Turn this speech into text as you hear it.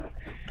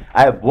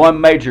I have one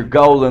major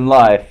goal in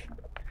life.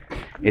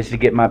 Is to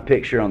get my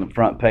picture on the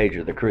front page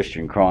of the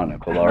Christian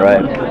Chronicle, all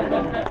right?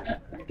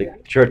 The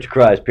Church of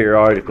Christ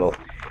periodical.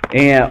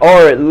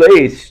 Or at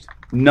least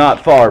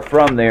not far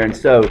from there. And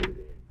so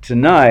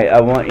tonight I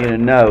want you to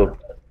know,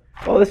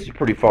 oh, this is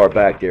pretty far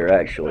back there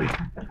actually.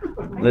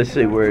 Let's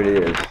see where it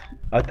is.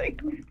 I think,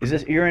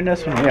 you're in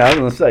this one? Yeah, I was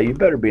going to say, you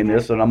better be in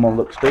this one. I'm going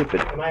to look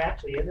stupid. Am I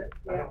actually in it?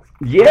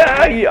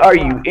 Yeah, are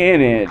you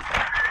in it?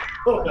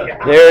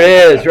 There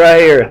it is,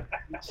 right here.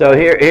 So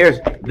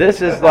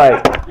this is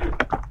like,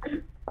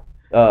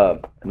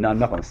 no, I'm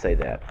not going to say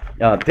that.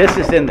 This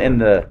is in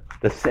the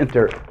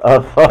center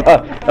of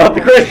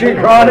the Christian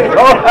Chronicle.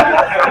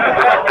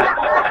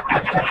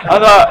 I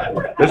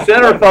thought, the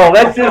centerfold,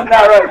 that's just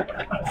not right.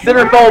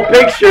 Centerfold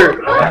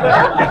picture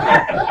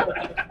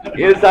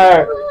is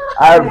our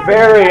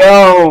very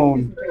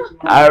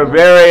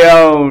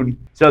own.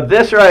 So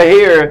this right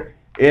here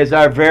is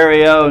our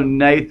very own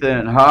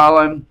Nathan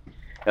Holland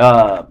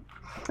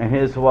and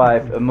his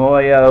wife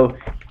Amoyo.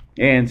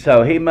 And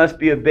so he must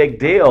be a big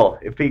deal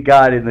if he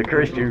got in the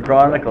Christian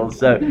Chronicles.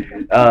 So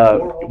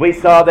we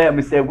saw that and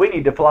we said, we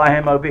need to fly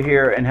him over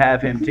here and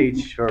have him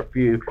teach for a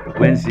few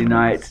Wednesday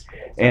nights.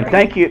 And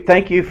thank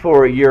you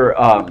for your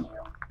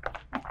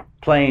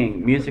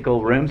playing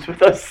musical rooms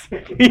with us.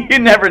 You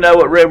never know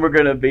what room we're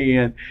going to be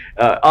in.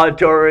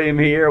 Auditorium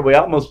here. We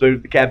almost moved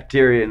to the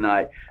cafeteria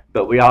tonight,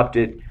 but we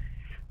opted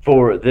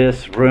for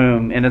this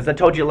room. And as I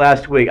told you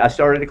last week, I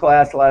started a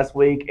class last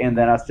week, and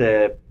then I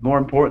said, more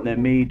important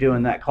than me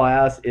doing that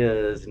class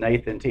is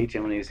Nathan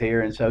teaching when he's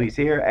here. And so he's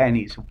here, and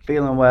he's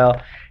feeling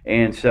well.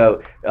 And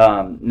so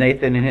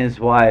Nathan and his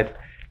wife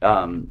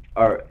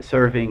are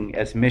serving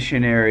as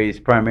missionaries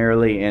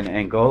primarily in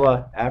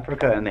Angola,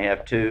 Africa, and they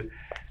have two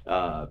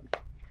Don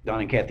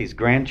and Kathy's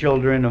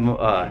grandchildren,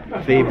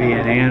 Phoebe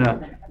and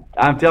Anna.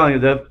 I'm telling you,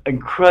 they're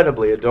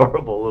incredibly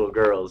adorable little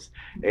girls.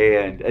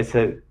 And it's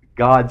a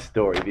God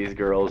story, these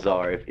girls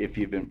are, if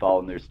you've been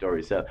following their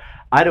story. So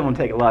I don't want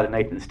to take a lot of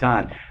Nathan's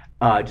time.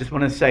 Just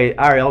want to say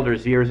our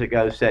elders years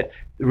ago said,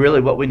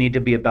 really what we need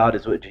to be about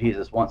is what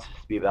Jesus wants us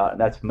to be about,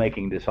 and that's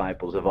making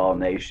disciples of all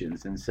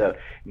nations. And so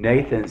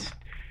Nathan's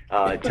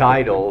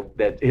title,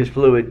 that his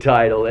fluid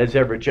title, is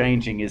ever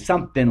changing, is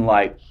something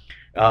like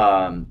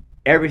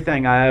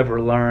everything I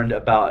ever learned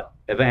about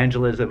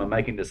evangelism and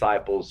making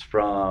disciples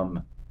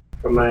from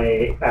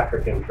my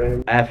African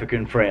friends.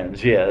 African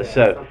friends, yeah.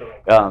 So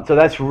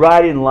that's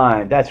right in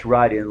line. That's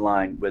right in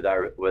line with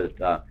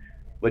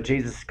what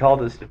Jesus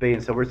called us to be,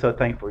 and so we're so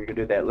thankful you can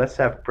do that. Let's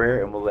have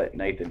prayer, and we'll let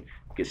Nathan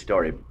get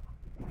started.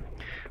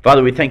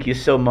 Father, we thank you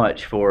so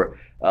much for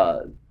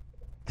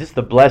just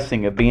the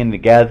blessing of being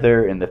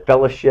together and the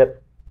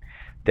fellowship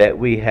that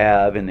we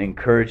have and the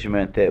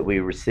encouragement that we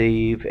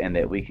receive and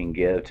that we can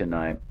give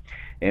tonight.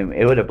 And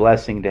it was a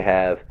blessing to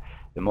have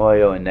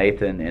Moyo and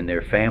Nathan and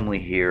their family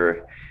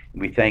here.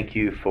 We thank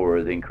you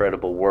for the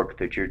incredible work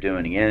that you're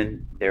doing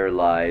in their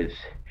lives,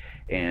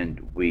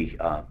 and we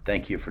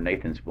thank you for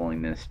Nathan's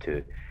willingness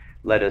to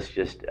let us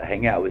just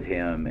hang out with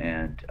him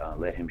and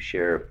let him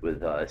share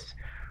with us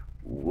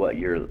what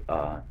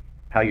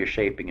how you're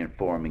shaping and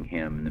forming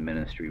him in the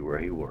ministry where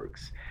he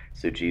works.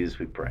 So Jesus,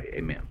 we pray.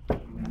 Amen.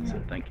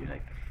 So thank you,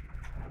 Nathan.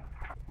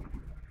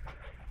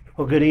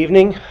 Well, good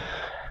evening.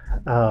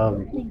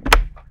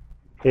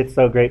 It's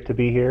so great to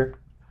be here.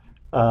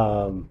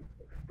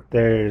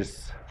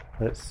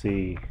 Let's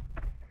see.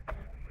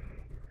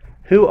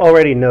 Who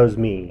already knows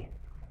me?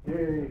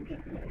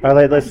 All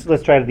right, let's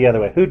try it the other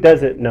way. Who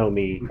doesn't know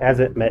me?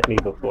 Hasn't met me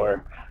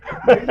before?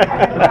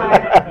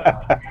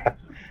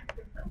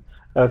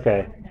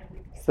 Okay.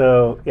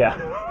 So yeah.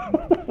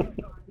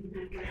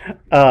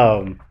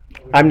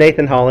 I'm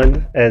Nathan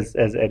Holland, as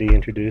Eddie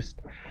introduced.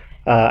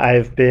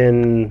 I've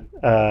been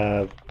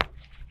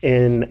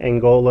in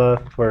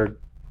Angola for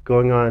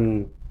going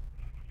on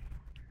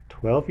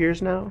 12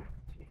 years now.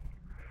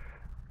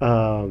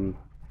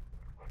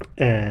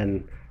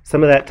 And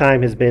some of that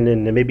time has been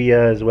in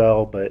Namibia as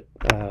well, but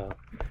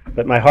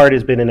my heart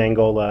has been in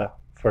Angola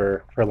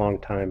for a long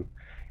time,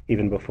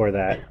 even before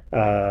that.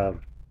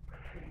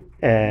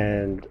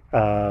 And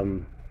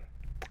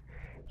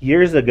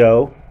years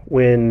ago,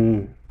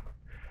 when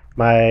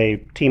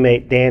my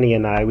teammate Danny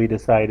and we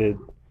decided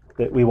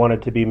that we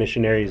wanted to be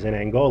missionaries in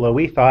Angola,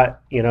 we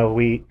thought, we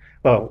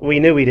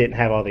knew we didn't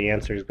have all the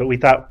answers, but we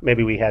thought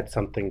maybe we had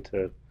something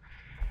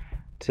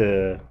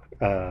to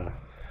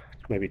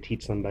maybe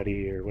teach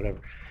somebody or whatever.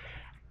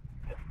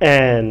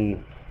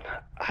 And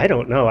I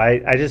don't know.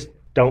 I just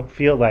don't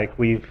feel like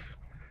we've,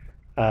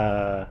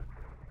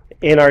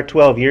 in our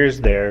 12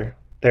 years there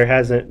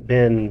hasn't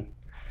been,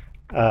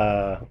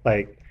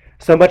 like,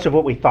 so much of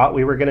what we thought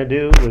we were going to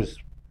do was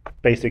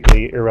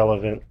basically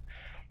irrelevant.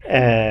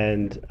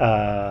 And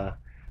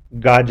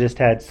God just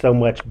had so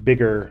much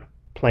bigger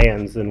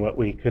plans than what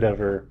we could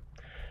ever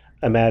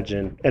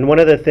imagine. And one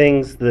of the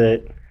things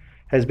that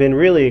has been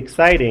really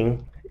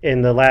exciting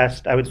in the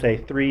last, I would say,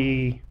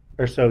 3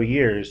 or so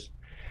years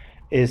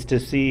is to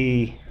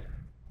see,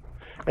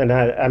 and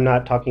I'm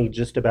not talking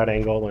just about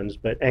Angolans,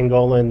 but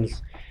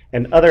Angolans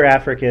and other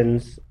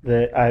Africans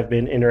that I've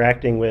been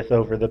interacting with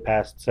over the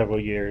past several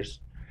years,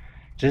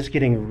 just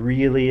getting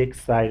really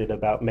excited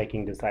about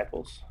making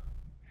disciples.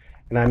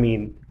 And I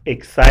mean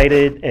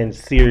excited and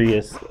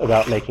serious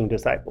about making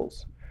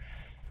disciples.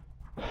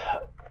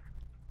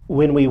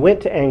 When we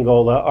went to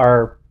Angola,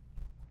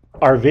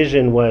 our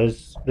vision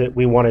was that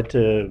we wanted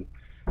to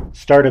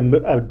start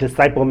a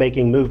disciple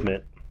making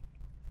movement,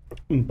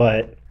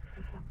 but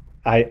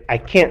I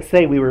can't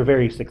say we were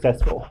very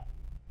successful.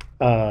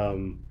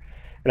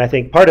 And I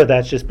think part of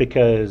that's just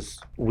because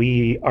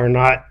we are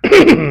not,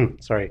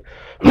 sorry,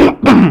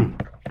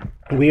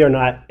 we are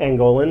not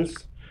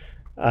Angolans.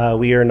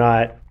 We are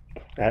not,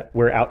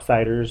 we're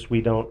outsiders.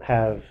 We don't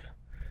have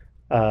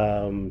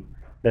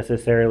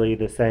necessarily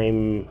the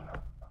same,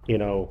 you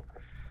know,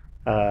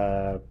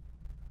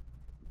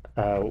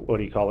 what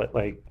do you call it?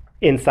 Like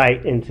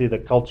insight into the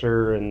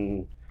culture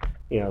and,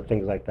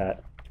 things like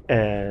that.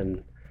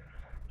 And,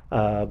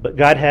 but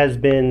God has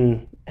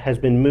been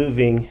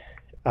moving,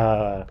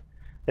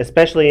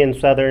 especially in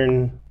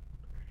Southern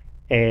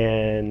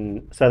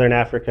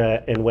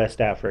Africa and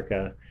West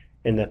Africa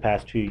in the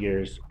past few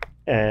years.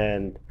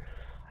 And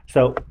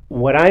so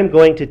what I'm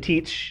going to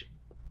teach,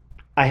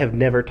 I have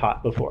never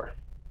taught before.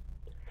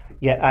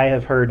 Yet I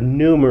have heard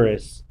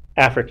numerous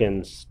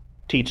Africans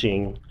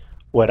teaching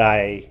what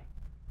I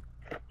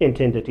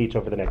intend to teach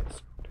over the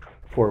next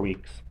 4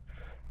 weeks.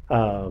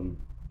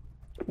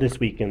 This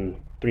week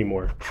and 3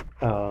 more.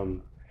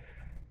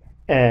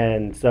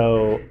 And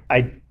so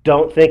I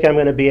don't think I'm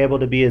going to be able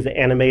to be as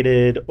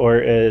animated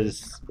or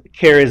as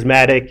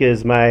charismatic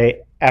as my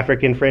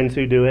African friends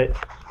who do it.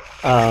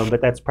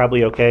 But that's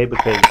probably okay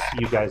because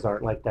you guys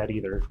aren't like that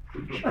either.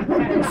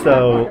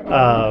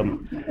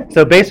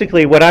 So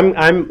basically, what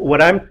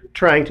I'm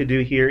trying to do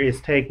here is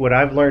take what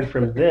I've learned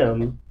from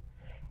them,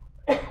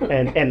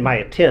 and my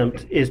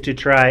attempt is to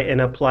try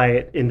and apply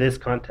it in this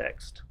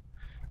context.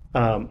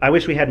 I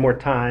wish we had more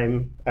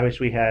time. I wish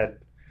we had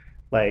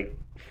like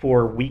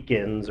 4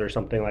 weekends or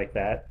something like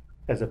that,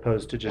 as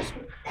opposed to just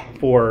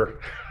 4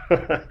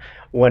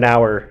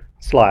 1-hour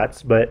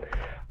slots, but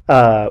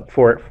 4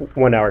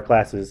 1-hour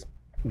classes.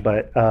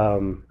 But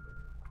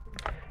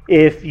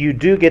if you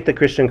do get the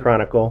Christian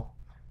Chronicle,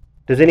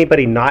 does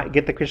anybody not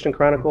get the Christian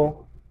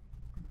Chronicle?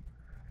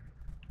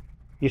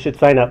 You should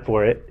sign up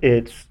for it.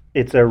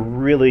 It's a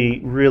really,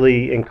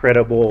 really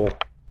incredible.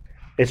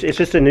 It's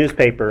just a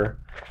newspaper,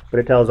 but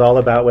it tells all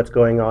about what's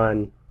going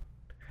on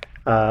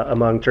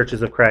among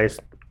churches of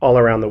Christ all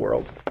around the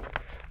world,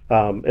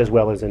 as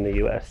well as in the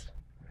U.S.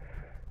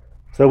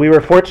 So we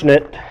were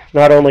fortunate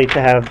not only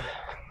to have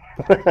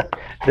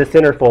the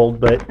centerfold,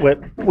 but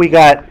we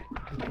got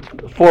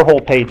 4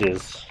 whole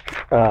pages.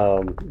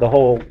 The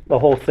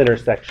whole center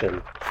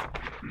section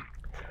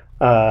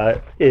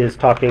is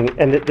talking,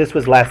 and this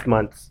was last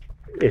month's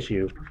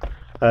issue.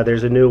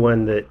 There's a new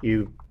one that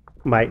you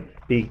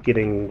might be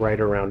getting right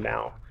around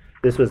now.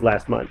 This was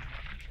last month.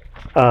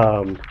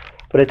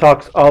 But it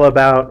talks all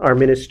about our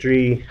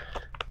ministry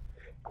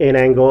in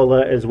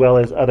Angola as well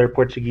as other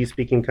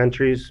Portuguese-speaking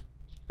countries.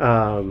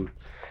 And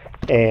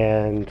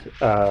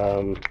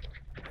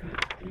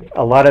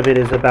a lot of it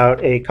is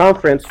about a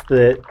conference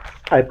that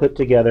I put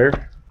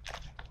together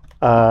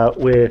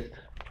with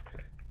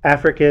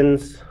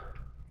Africans.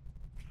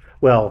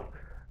 Well,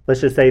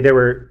 let's just say there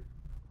were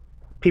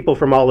people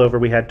from all over.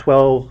 We had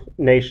 12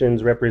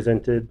 nations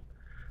represented.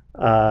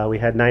 We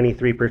had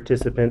 93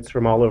 participants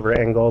from all over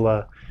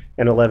Angola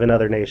and 11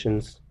 other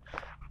nations.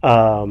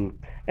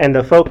 And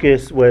the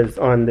focus was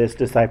on this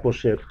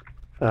discipleship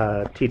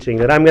teaching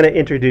that I'm going to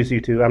introduce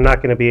you to. I'm not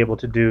going to be able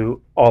to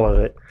do all of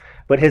it.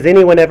 But has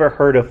anyone ever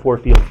heard of 4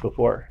 fields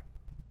before?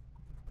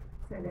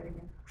 Say that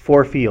again.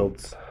 4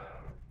 fields.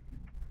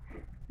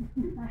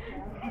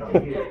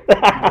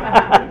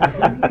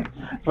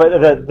 But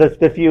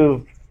the few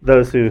of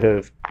those who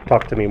have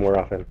talked to me more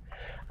often.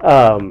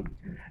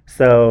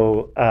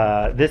 So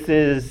this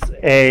is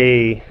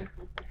a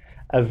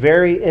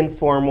very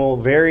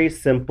informal, very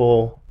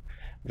simple,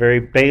 very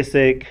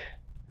basic,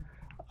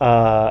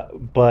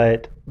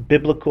 but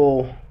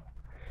biblical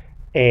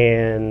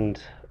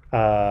and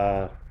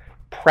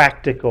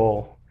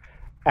practical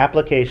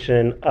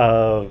application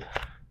of,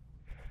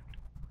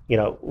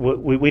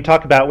 we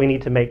talk about we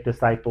need to make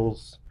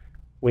disciples,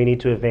 we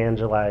need to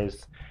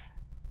evangelize.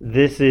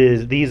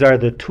 These are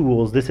the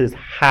tools. This is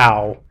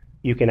how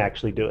you can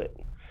actually do it.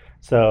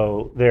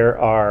 So there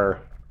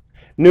are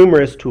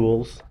numerous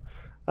tools,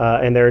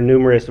 and there are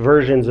numerous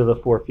versions of the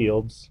 4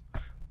 fields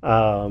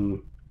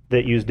that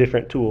use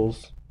different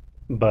tools.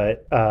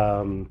 But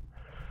the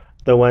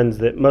ones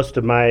that most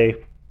of my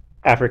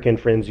African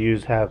friends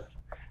use have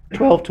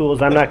 12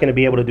 tools. I'm not going to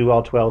be able to do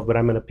all 12, but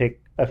I'm going to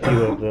pick a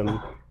few of them.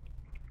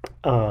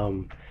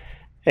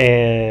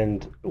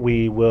 And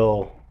we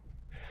will,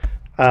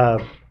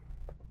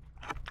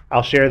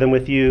 I'll share them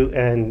with you,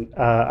 and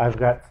I've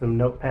got some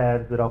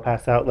notepads that I'll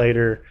pass out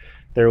later.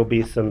 There will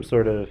be some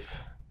sort of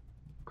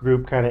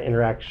group kind of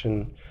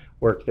interaction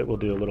work that we'll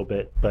do a little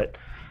bit. But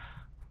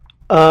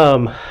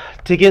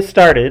to get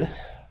started,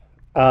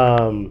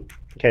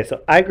 okay,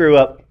 so I grew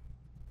up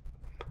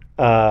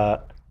Uh,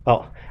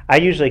 well, I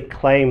usually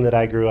claim that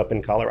I grew up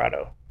in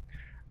Colorado.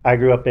 I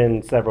grew up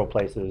in several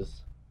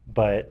places,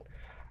 but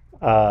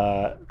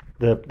uh,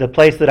 the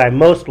place that I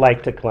most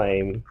like to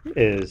claim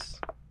is,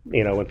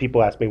 when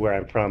people ask me where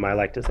I'm from, I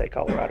like to say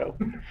Colorado.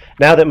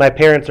 Now that my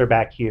parents are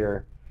back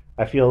here,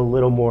 I feel a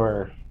little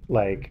more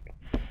like,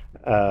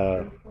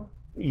 uh,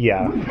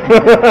 yeah.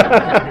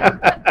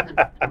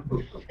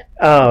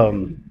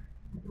 um,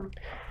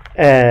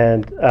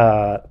 and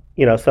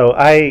so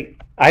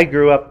I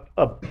grew up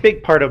a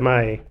big part of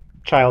my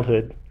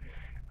childhood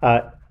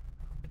uh,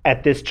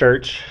 at this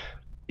church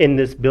in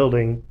this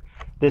building.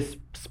 This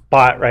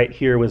spot right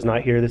here was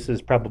not here. This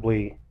is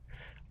probably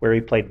where we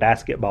played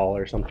basketball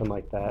or something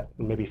like that,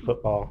 maybe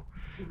football.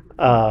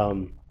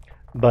 Um,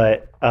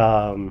 but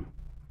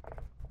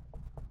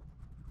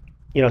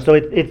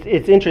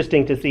it's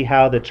interesting to see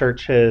how the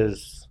church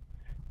has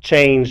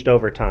changed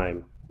over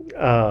time.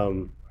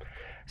 Um,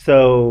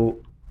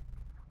 so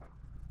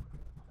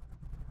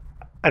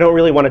I don't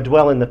really want to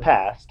dwell in the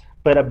past,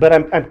 but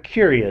I'm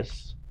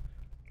curious.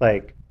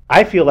 Like,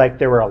 I feel like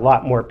there were a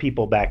lot more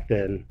people back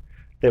then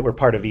that were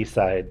part of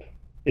Eastside.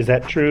 Is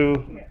that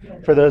true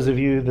for those of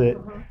you that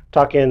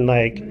talking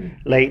like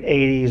late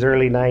 '80s,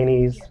 early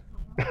 '90s?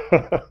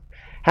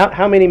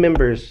 How many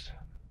members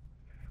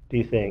do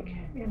you think?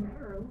 In the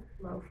early,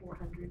 low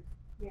 400s.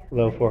 Yeah.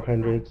 Low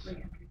 400s.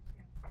 300s.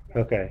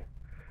 Okay.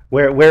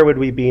 Where would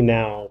we be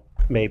now?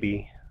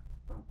 Maybe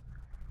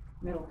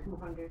Middle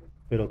 200s.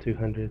 middle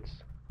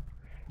 200s.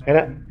 In,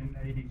 And in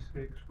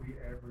 '86, we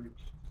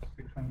averaged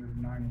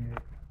 698.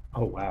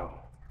 oh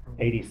wow,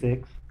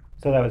 86.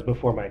 So that was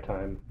before my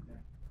time.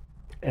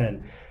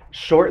 And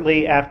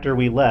shortly after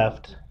we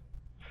left,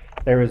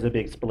 there was a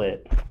big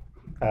split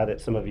that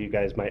some of you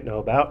guys might know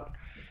about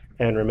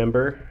and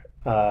remember.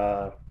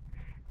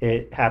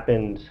 It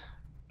happened.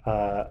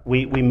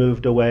 We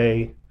moved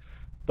away,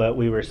 but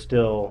we were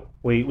still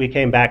we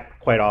came back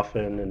quite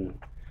often, and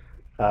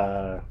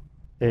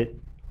it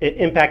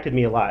impacted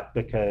me a lot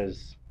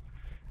because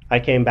I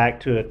came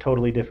back to a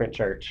totally different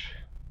church.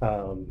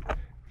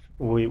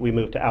 We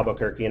moved to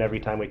Albuquerque, and every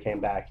time we came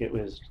back,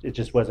 it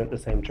just wasn't the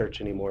same church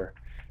anymore.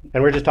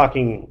 And we're just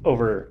talking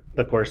over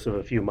the course of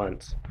a few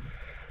months.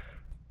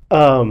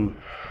 Okay,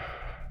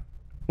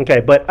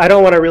 but I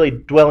don't want to really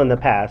dwell in the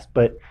past,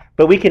 but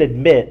we can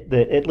admit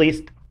that at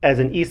least as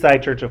an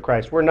Eastside Church of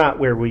Christ, we're not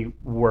where we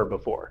were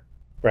before,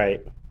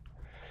 right?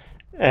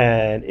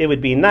 And it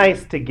would be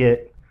nice to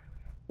get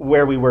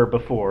where we were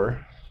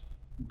before.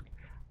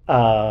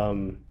 I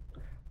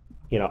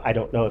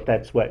don't know if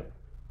that's what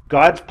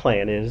God's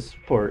plan is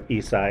for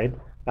Eastside.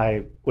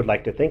 I would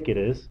like to think it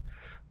is,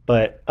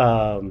 but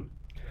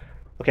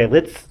okay,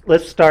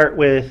 let's start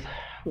with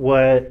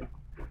what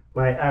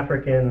my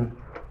African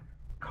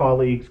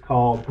colleagues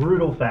call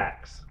brutal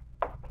facts.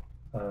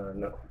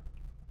 No,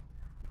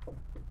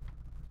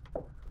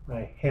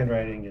 my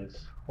handwriting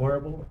is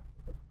horrible.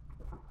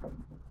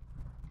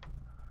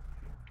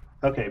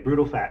 Okay,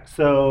 brutal facts.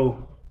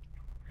 So,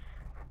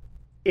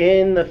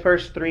 in the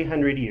first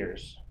 300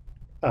 years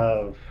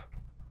of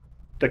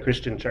the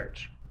Christian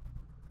church,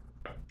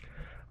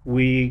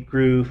 we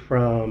grew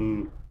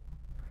from,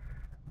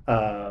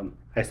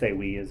 I say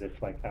we as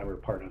if like I were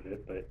part of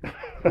it, but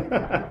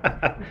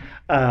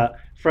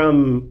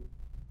from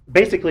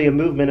basically a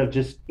movement of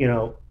just,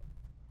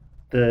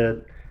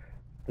 the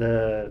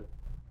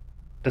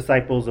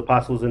disciples,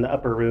 apostles in the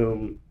upper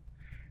room,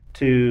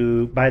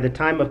 to, by the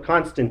time of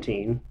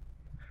Constantine,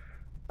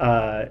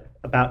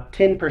 about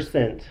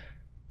 10%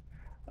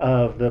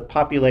 of the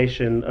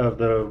population of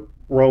the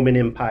Roman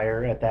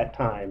Empire at that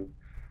time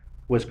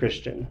was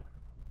Christian.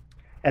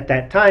 At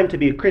that time, to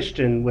be a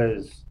Christian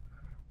was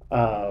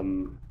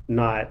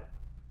not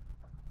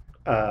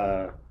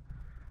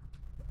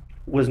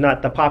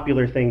the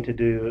popular thing to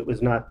do. It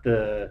was not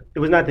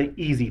the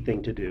easy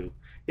thing to do.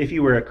 If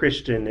you were a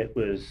Christian,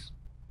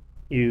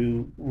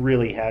 you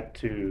really had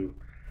to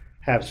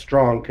have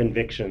strong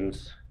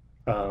convictions,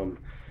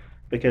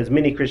 because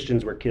many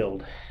Christians were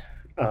killed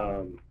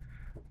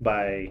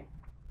by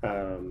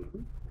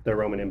the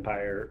Roman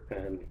Empire,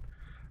 and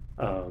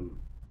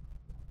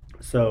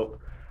so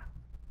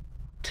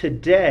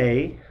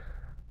today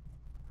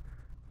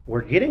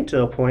we're getting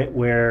to a point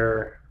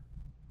where,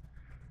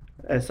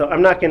 so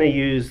I'm not going to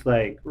use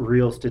like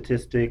real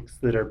statistics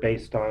that are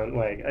based on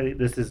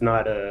this is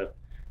not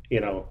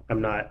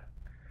I'm not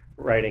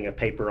writing a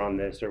paper on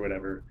this or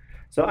whatever.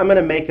 So I'm going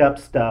to make up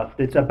stuff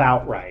that's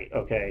about right,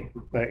 okay?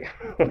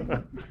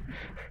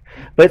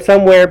 But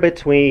somewhere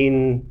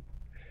between,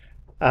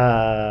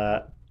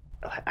 I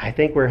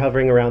think we're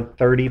hovering around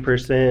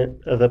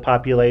 30% of the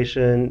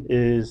population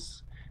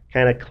is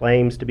kind of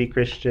claims to be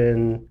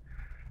Christian.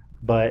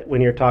 But when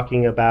you're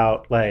talking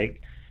about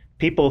like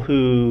people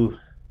who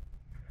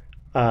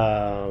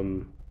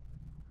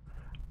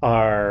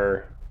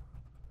are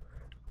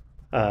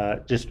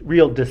just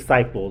real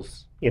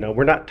disciples,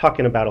 we're not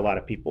talking about a lot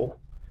of people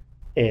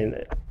in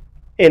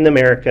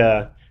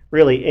America,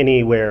 really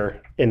anywhere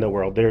in the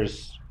world.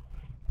 There's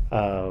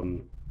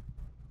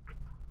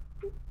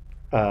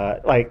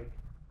like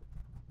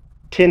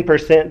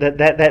 10%,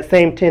 that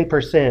same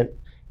 10%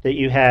 that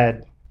you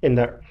had in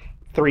the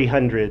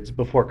 300s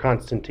before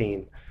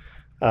Constantine.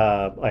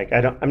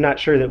 I'm not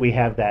sure that we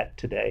have that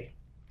today.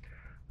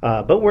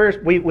 But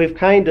we've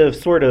kind of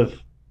sort of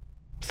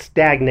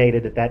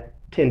stagnated at that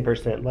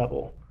 10%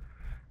 level.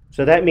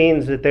 So that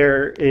means that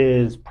there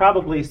is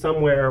probably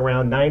somewhere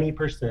around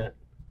 90%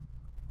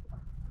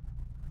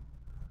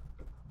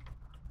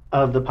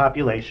 of the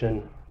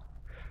population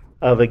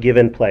of a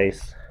given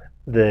place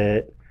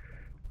that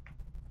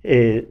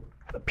is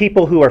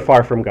people who are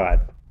far from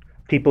God,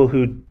 people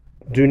who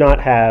do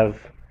not have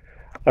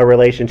a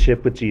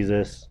relationship with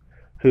Jesus,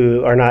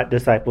 who are not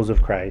disciples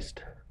of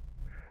Christ.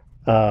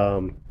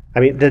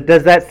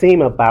 Does that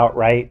seem about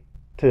right?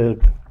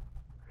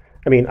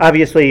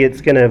 Obviously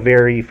it's going to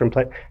vary from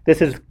place.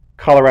 This is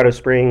Colorado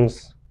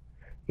Springs,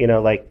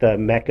 like the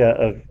mecca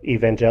of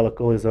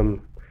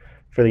evangelicalism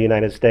for the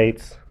United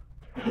States.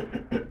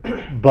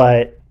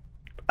 But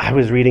I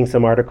was reading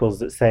some articles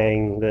that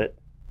saying that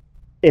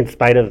in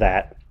spite of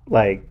that,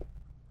 like,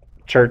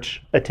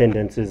 church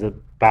attendance is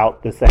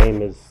about the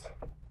same as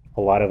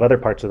a lot of other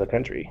parts of the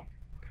country.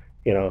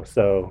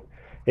 So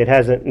it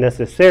hasn't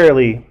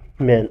necessarily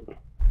meant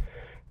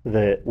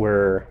that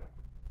we're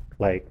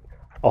like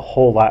a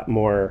whole lot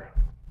more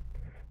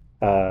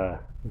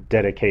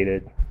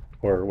dedicated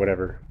or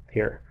whatever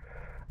here.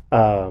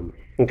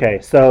 Okay,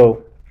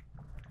 so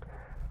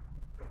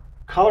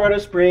Colorado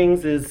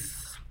Springs is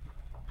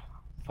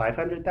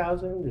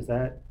 500,000. Is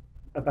that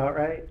about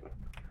right?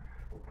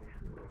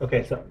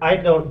 Okay, so I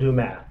don't do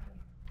math.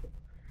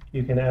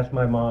 You can ask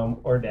my mom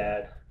or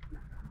dad.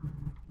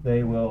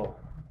 They will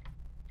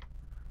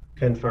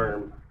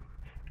confirm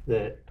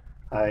that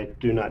I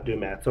do not do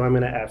math. So I'm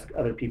going to ask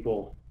other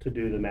people to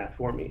do the math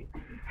for me.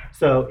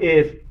 So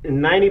if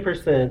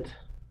 90%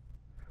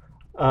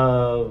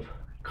 of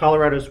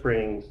Colorado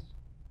Springs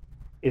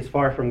is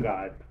far from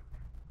God,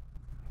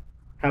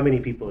 how many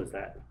people is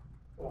that?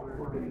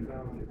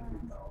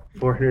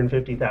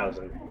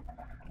 450,000.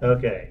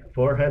 Okay,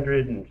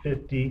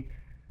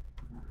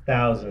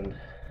 450,000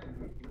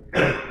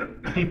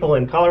 people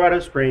in Colorado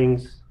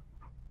Springs.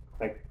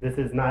 Like, this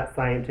is not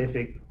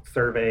scientific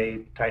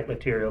survey type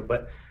material,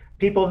 but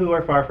people who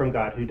are far from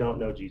God, who don't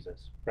know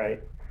Jesus, right?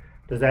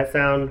 Does that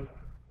sound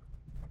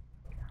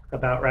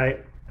about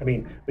right?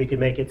 We could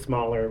make it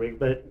smaller,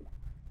 but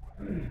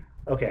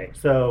okay.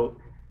 So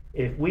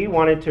if we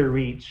wanted to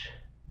reach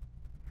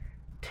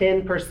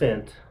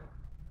 10%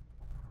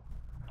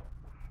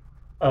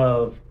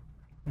 of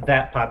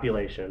that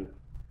population,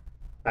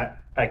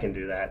 I can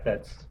do that.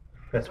 That's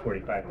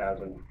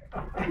 45,000.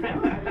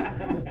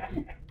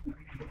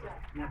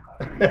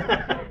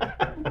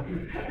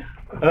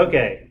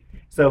 Okay,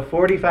 so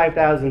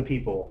 45,000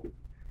 people.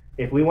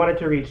 If we wanted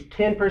to reach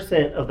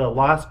 10% of the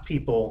lost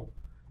people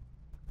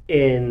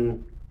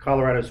in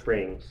Colorado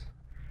Springs,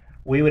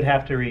 we would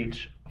have to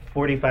reach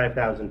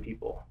 45,000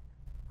 people.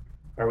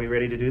 Are we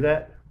ready to do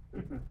that?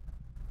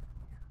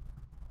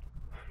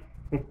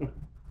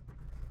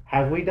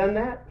 Have we done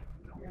that?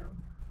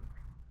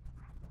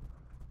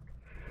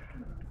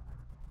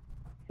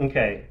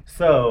 Okay,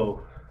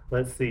 so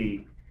let's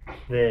see.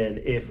 Then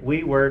if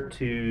we were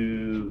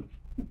to,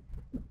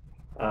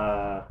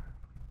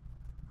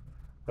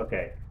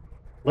 okay,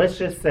 let's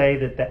just say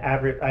that the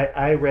average,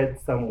 I read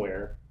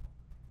somewhere,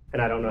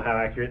 and I don't know how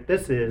accurate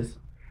this is,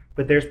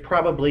 but there's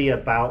probably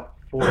about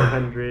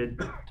 400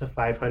 to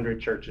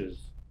 500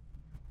 churches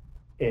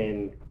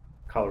in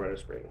Colorado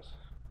Springs.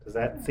 Does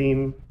that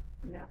seem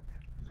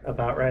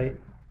about right?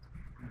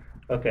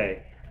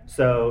 Okay,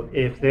 so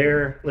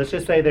let's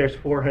just say there's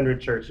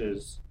 400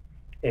 churches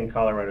in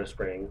Colorado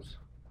Springs,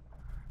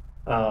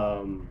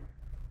 and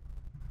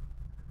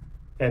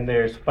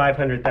there's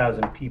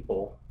 500,000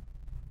 people.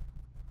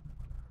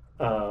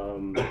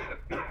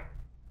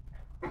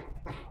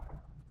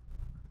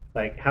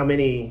 Like, how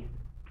many?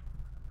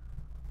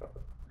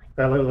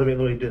 Let me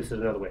do this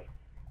another way.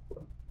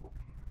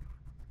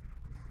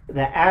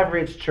 The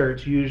average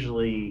church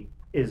usually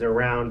is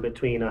around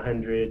between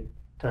 100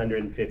 to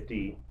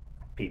 150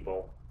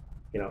 people.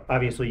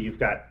 Obviously you've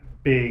got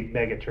big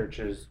mega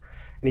churches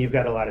and you've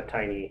got a lot of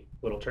tiny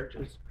little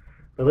churches.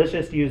 But let's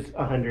just use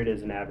 100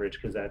 as an average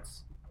because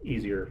that's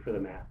easier for the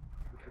math.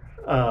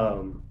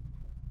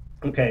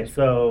 Okay,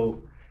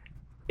 so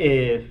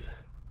if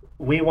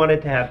we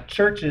wanted to have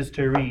churches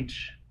to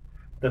reach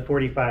the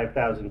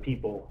 45,000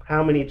 people,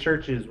 how many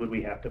churches would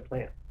we have to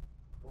plant?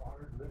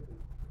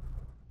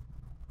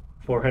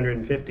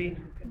 450?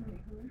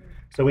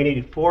 So we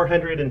need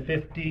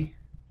 450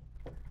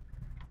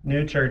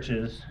 new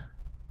churches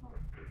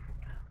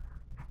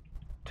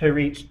to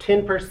reach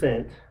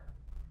 10%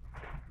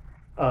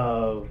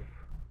 of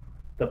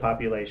the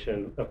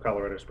population of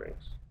Colorado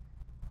Springs.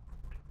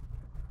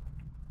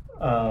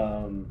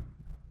 Or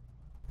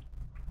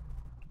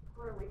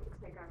we could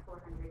take our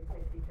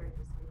 450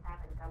 churches we have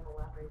and double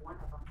every one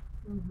of them.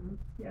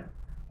 Yeah.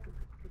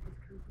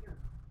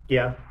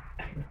 Yeah.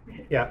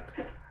 Yeah.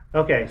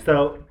 Okay,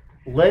 so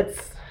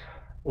let's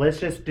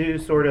just do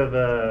sort of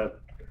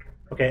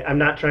Okay, I'm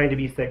not trying to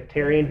be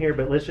sectarian here,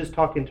 but let's just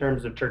talk in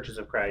terms of churches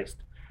of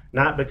Christ.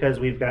 Not because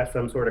we've got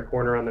some sort of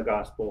corner on the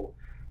gospel,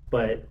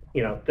 but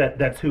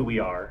that's who we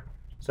are.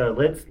 So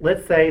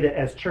let's say that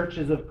as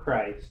churches of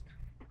Christ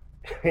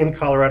in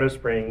Colorado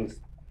Springs,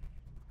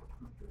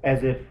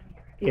 as if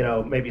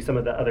maybe some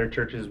of the other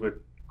churches would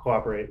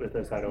cooperate with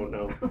us, I don't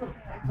know,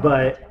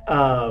 but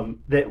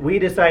that we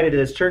decided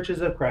as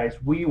churches of Christ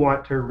we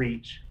want to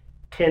reach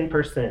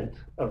 10%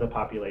 of the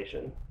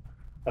population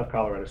of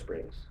Colorado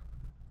Springs.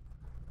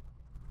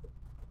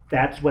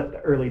 That's what the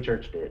early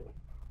church did.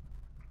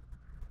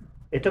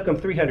 It took them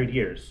 300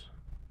 years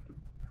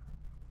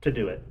to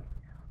do it.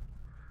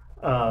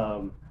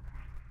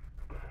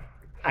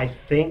 I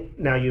think,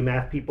 now you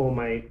math people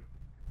might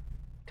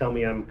tell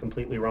me I'm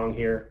completely wrong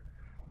here,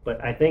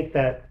 but I think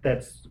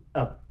that's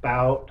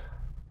about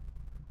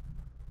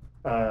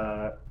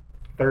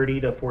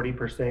 30 to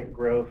 40%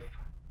 growth,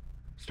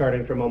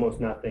 starting from almost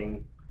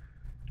nothing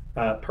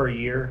per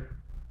year,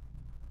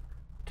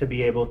 to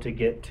be able to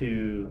get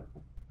to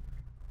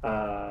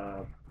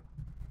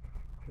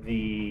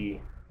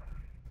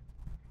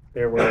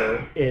there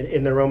were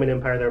in the Roman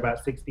Empire there were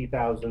about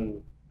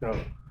 60,000. No,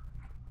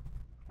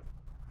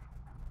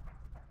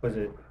 was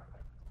it?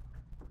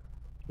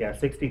 Yeah,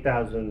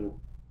 60,000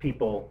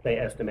 people they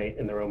estimate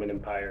in the Roman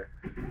Empire,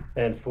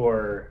 and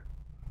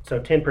so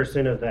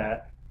 10% of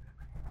that.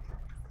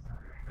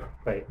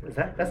 Wait,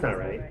 that's not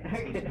right?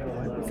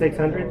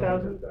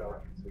 600,000.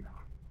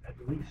 At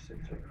least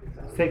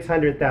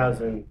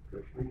 600,000,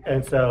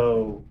 and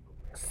so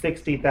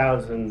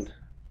 60,000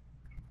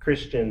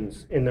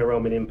 Christians in the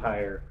Roman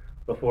Empire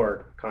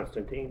before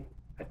Constantine.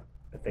 I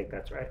think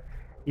that's right.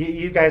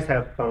 You guys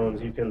have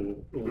phones. You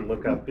can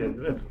look up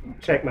and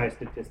check my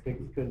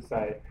statistics, because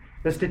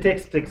the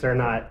statistics are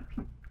not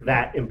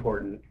that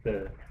important.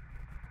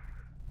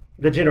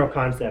 The general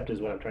concept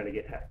is what I'm trying to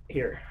get at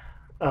here.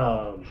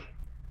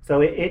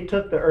 So it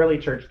took the early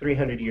church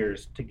 300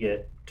 years to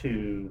get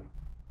to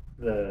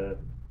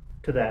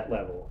that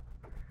level.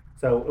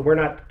 So we're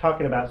not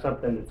talking about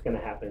something that's going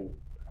to happen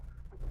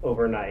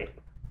overnight.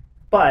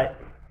 But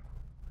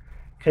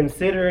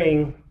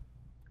considering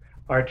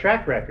our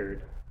track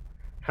record,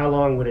 how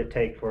long would it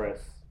take for us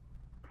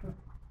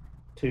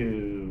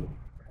to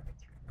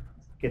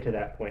get to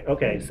that point?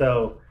 Okay,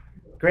 so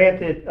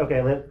granted,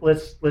 okay,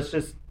 let's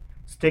just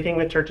sticking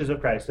with churches of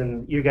Christ,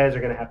 and you guys are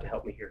going to have to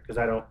help me here because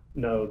I don't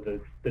know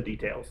the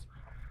details.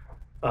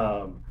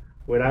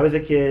 When I was a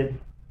kid,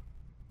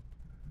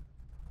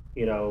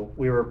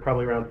 we were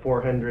probably around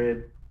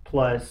 400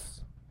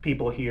 plus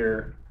people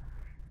here.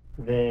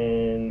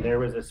 Then there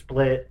was a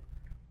split,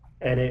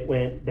 and it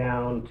went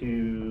down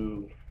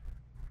to,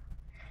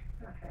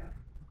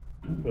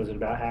 was it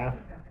about half?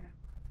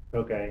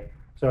 Okay,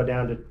 so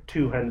down to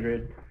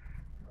 200.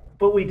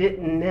 But we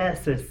didn't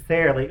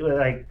necessarily,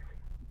 like,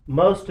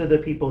 most of the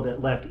people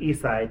that left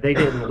Eastside, they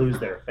didn't lose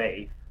their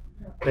faith.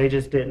 They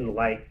just didn't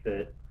like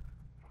that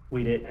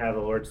we didn't have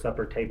the Lord's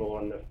Supper table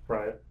on the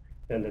front,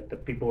 and that the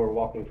people were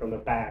walking from the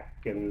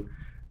back, and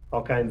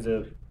all kinds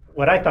of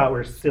what I thought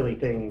were silly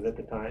things at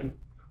the time.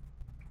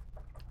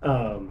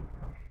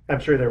 I'm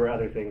sure there were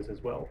other things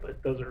as well,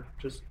 but those are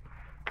just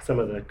some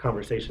of the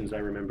conversations I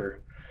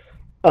remember.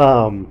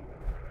 No,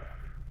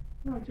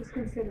 just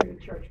consider it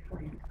a church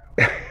plan.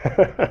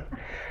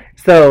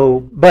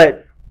 So,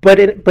 but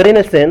in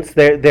a sense,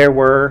 there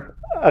were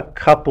a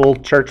couple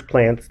church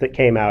plants that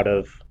came out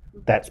of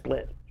that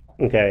split.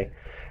 Okay,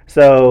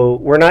 so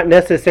we're not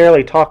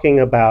necessarily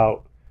talking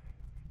about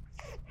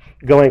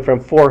going from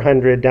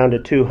 400 down to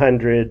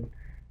 200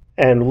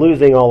 and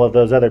losing all of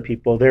those other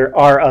people. There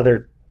are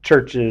other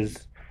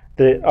churches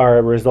that are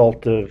a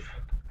result of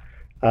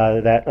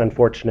that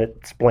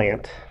unfortunate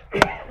splant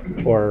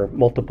or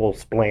multiple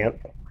splant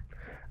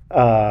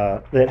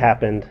that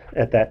happened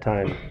at that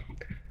time.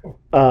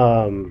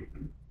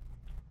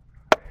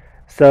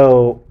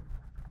 So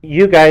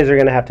you guys are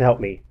going to have to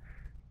help me.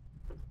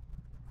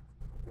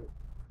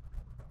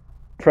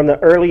 From the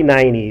early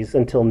 90s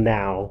until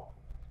now,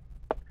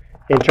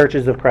 in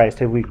Churches of Christ,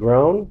 have we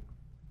grown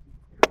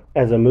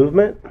as a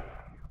movement?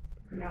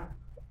 No,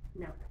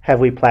 Have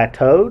we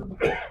plateaued?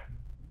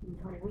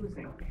 we're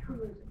losing.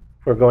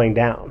 We're going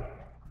down.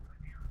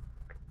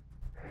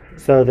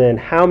 So then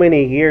how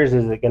many years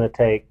is it going to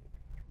take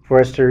for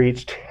us to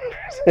reach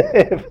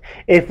 10%?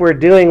 If we're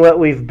doing what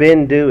we've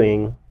been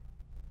doing,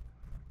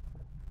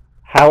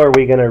 how are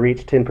we going to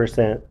reach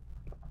 10%?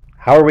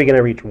 How are we going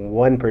to reach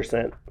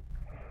 1%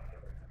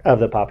 of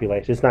the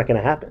population? It's not going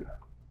to happen.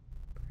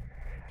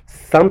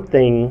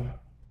 Something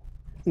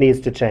needs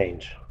to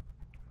change.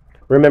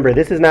 Remember,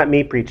 this is not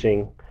me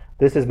preaching.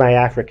 This is my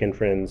African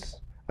friends.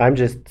 I'm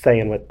just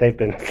saying what they've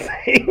been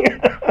saying.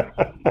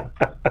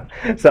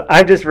 So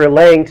I'm just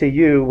relaying to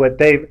you what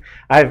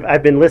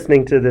I've been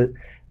listening to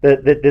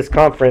this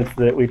conference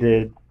that we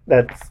did.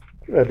 That's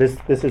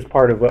this is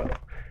part of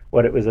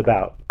what it was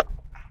about.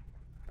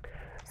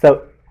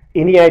 So,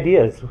 any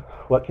ideas?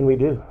 What can we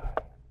do?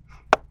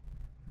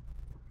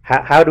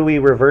 How do we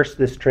reverse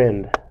this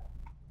trend?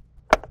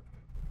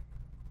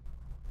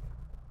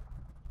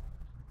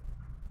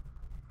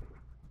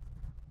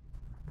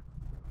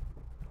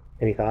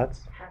 Any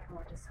thoughts? Have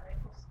more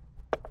disciples.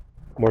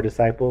 More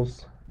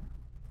disciples?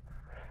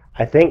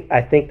 I think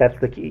that's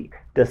the key.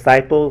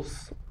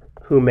 Disciples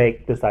who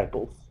make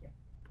disciples.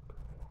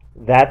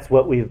 That's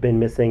what we've been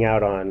missing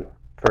out on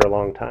for a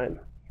long time.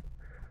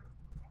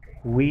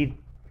 We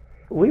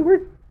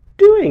were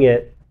doing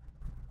it,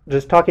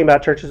 just talking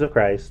about Churches of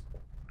Christ,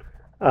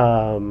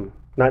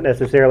 not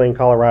necessarily in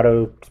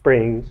Colorado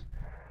Springs,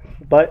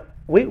 but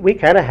we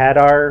kind of had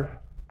our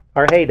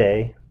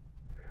heyday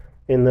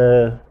in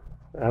the,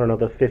 I don't know,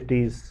 the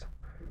 50s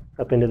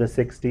up into the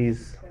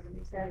 60s,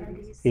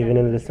 70s, even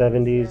into the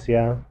 70s.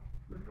 Yeah,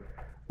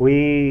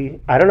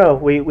 I don't know,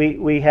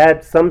 we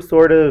had some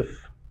sort of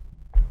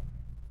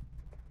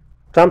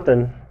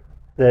something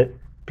that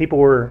people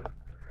were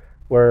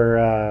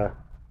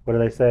what do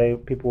they say?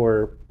 People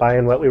were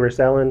buying what we were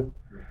selling.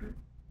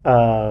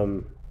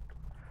 But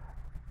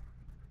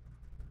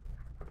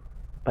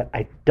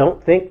I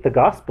don't think the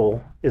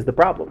gospel is the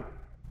problem.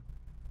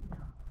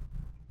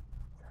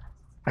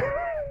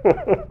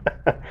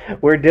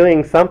 We're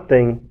doing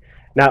something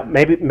now.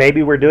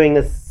 Maybe we're doing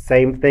the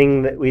same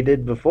thing that we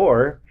did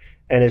before,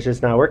 and it's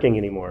just not working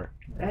anymore.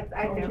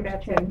 I think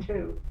that's it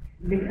too,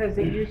 because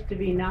it used to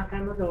be knock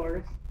on the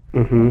doors,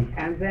 Mm-hmm.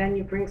 and then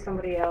you bring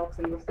somebody else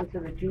and listen to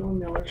the Jewel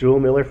Miller. Jewel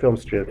Miller film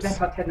strips. That's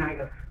how Ted and I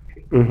go.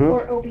 Mm-hmm.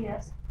 Or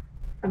OBS.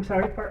 I'm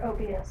sorry? For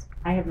OBS.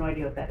 I have no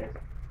idea what that is.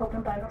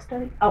 Open Bible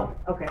Study. Oh,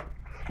 okay.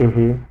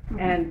 Mm-hmm.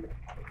 And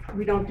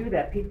we don't do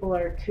that. People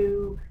are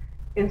too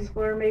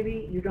insular,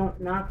 maybe. You don't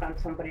knock on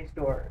somebody's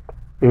door.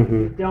 Mm-hmm.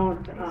 You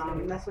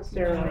don't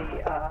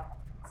necessarily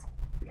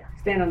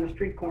stand on the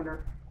street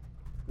corner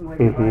and wave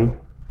your Mhm.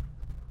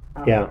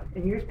 Bible. Yeah.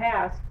 In years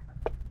past,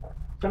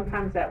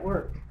 sometimes that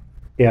worked.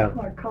 Yeah.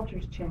 Our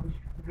culture's changed.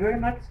 Very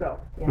much so.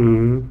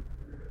 Mm-hmm.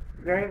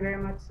 Very,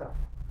 very much so.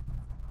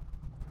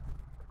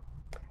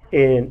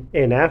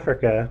 In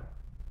Africa,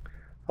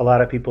 a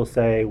lot of people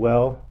say,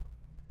 well,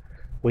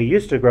 we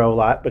used to grow a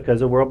lot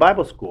because of World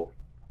Bible School.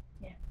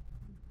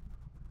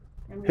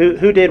 And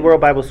Who did World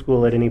Bible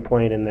School at any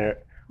point in there?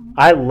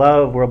 I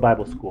love World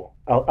Bible School.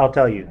 I'll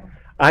tell you.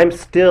 I'm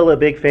still a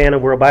big fan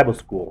of World Bible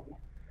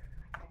School.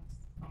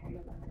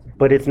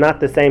 But it's not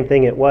the same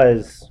thing it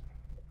was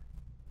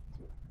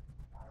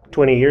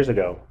 20 years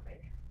ago.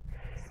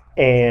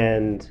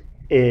 And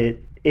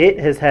it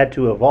has had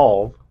to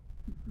evolve.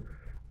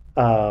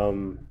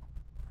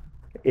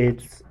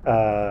 It's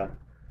a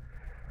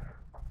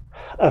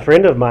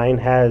friend of mine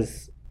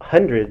has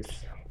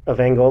hundreds of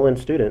Angolan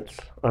students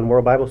on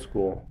World Bible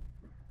School,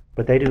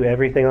 but they do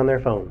everything on their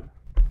phone.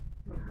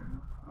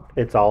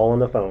 It's all on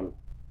the phone.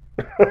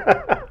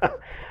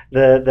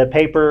 The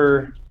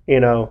paper,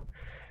 in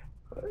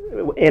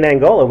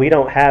Angola, we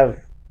don't have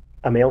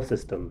a mail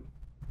system.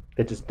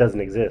 It just doesn't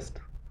exist.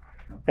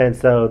 And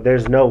so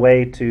there's no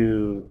way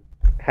to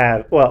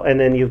have, and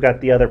then you've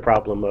got the other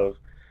problem of,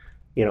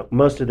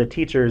 most of the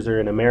teachers are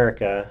in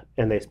America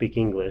and they speak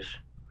English.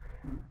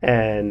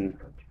 And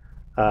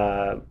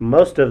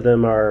most of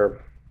them are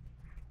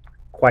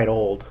quite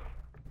old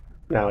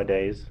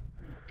nowadays.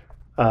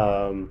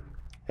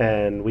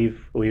 And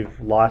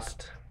we've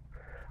lost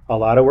a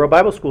lot of World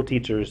Bible School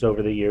teachers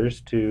over the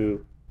years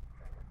to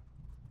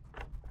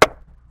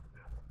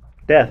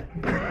death.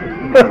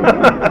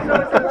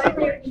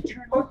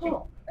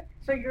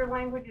 So your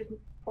language is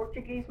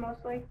Portuguese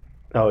mostly?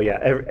 Oh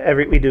yeah,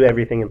 we do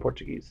everything in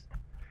Portuguese.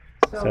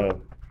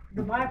 So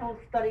the Bible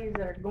studies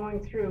that are going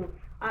through,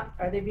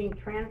 are they being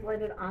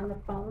translated on the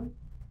phone?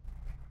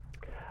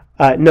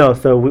 no,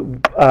 so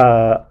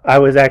I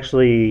was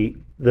actually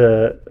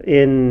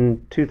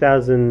in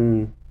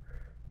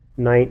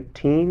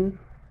 2019.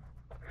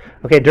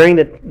 Okay, during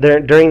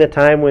the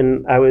time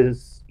when I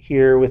was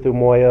here with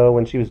Umoyo,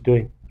 when she was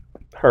doing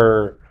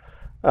her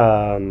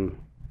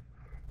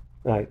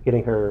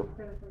getting her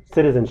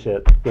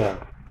citizenship. Yeah,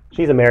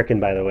 she's American,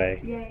 by the way.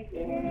 Yay.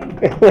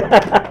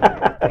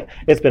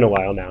 It's been a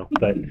while now,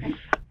 but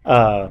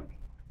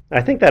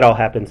I think that all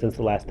happened since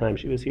the last time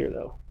she was here,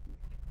 though.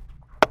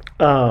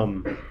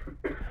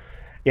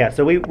 Yeah,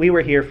 so we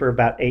were here for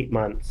about 8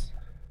 months,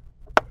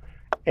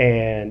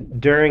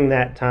 and during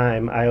that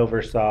time, I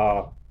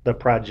oversaw the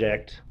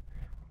project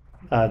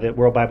that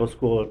World Bible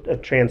School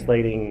of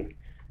translating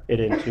it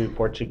into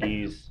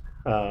Portuguese.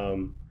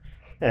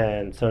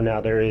 And so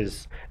now there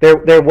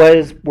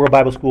was World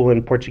Bible School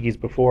in Portuguese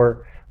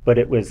before, but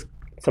it was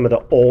some of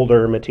the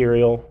older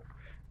material,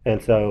 and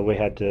so we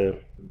had to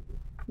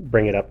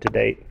bring it up to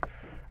date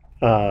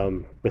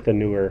with the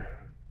newer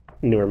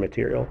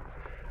material.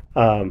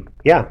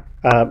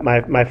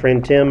 My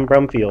friend Tim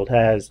Brumfield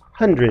has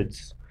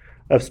hundreds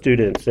of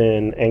students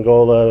in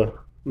Angola,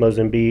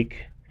 Mozambique,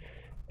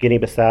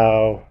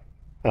 Guinea-Bissau.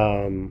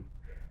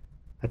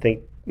 I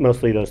think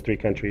mostly those 3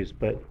 countries,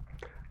 but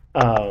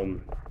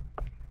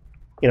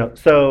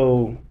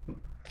so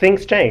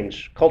things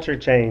change, culture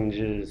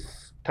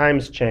changes,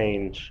 times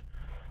change.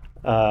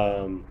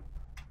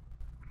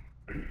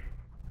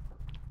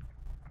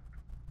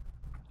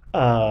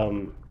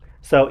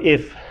 So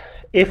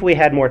if we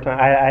had more time,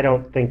 I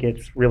don't think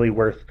it's really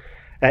worth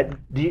Do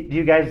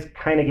you guys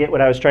kind of get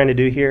what I was trying to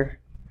do here?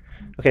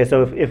 Okay,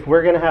 so if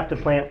we're going to have to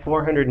plant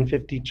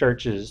 450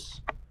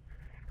 churches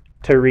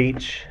to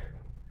reach,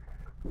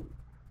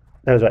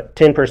 that was what,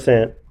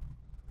 10%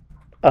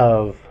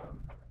 of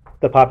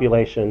the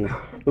population,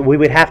 we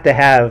would have to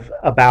have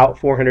about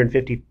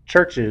 450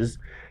 churches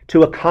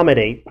to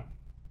accommodate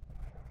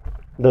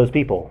those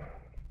people.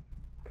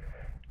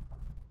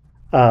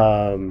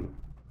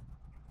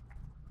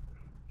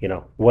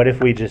 What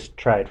if we just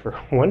tried for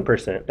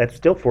 1%? That's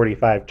still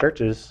 45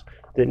 churches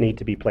that need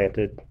to be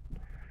planted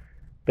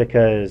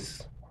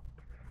because,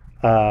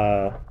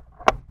 sorry,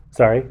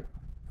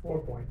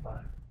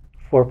 4.5.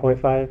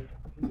 4.5?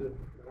 Is it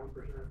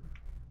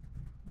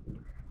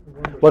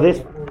 1%? Well,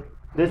 this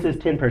is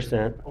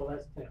 10%. Oh,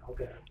 that's 10,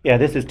 okay. Yeah,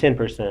 this is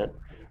 10%.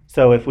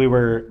 So if we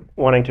were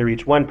wanting to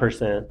reach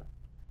 1%,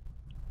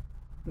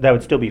 that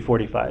would still be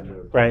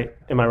 45, right?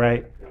 Am I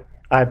right?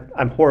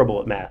 I'm horrible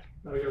at math.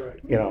 No, you're right.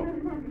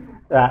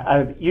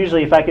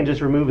 Usually if I can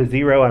just remove a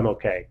zero, I'm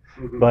okay.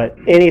 But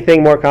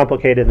anything more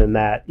complicated than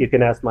that, you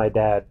can ask my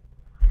dad.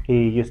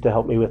 He used to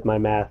help me with my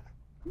math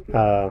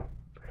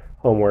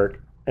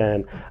homework.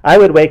 And I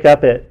would wake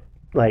up at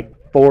like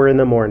 4 in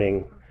the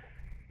morning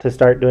to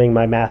start doing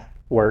my math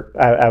work.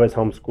 I was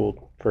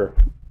homeschooled for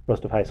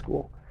most of high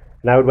school.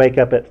 And I would wake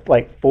up at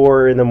like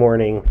 4 in the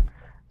morning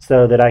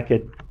so that I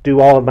could do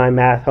all of my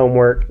math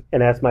homework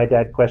and ask my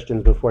dad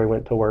questions before he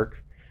went to work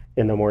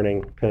in the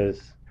morning,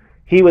 because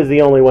he was the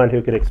only one who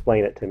could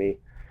explain it to me.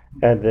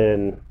 And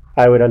then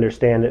I would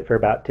understand it for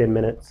about 10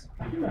 minutes.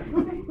 He took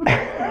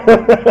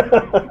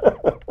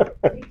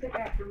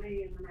after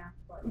me in the math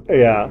class.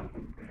 Yeah.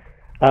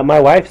 My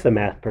wife's a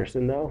math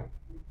person, though.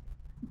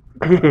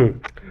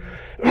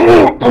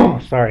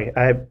 Sorry,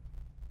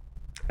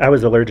 I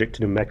was allergic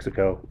to New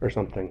Mexico or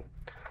something.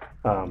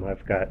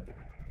 I've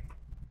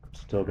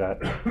still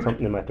got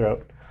something in my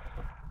throat.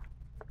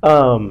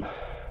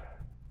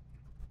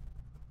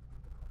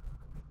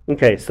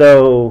 Okay,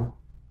 so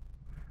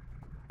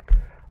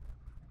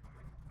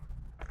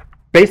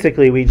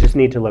basically we just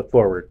need to look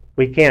forward.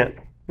 We can't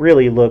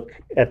really look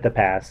at the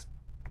past.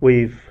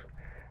 We've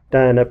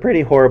done a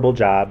pretty horrible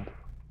job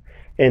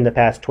in the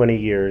past 20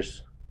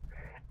 years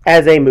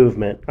as a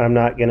movement. I'm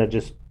not going to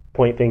just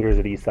point fingers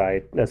at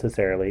Eastside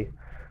necessarily.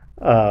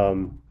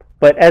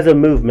 But as a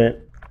movement,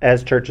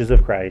 as Churches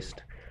of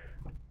Christ,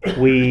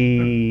 at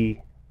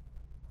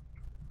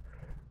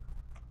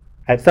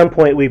some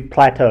point we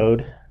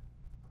plateaued,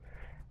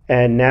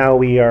 and now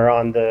we are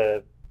on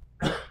the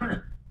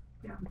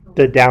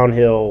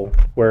downhill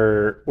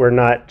where we're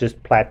not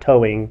just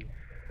plateauing.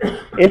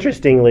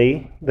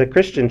 Interestingly, the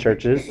Christian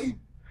churches,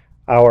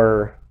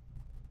 our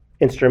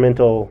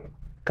instrumental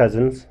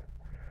cousins,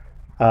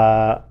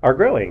 are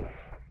growing.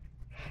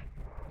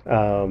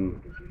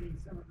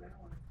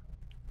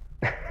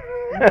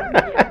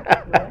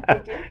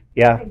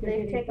 Yeah,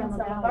 They've taken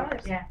some of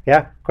ours.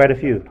 yeah, quite a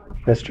few.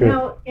 That's true.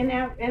 Now, in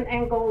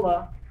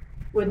Angola,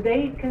 would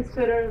they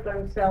consider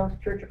themselves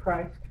Church of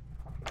Christ?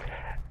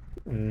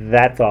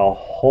 That's a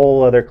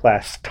whole other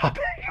class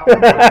topic.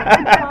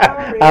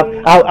 Sorry.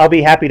 I'll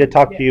be happy to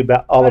talk to you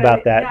about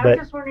about that. I'm But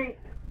just wondering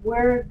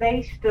where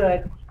they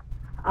stood.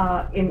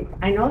 I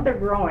know they're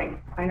growing.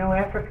 I know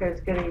Africa is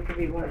getting to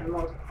be one of the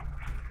most.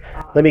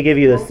 let me give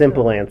you the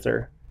simple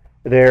answer.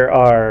 There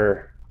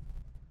are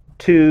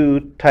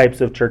 2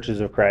 types of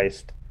Churches of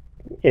Christ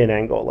in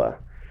Angola.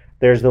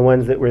 There's the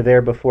ones that were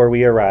there before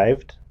we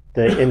arrived,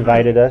 that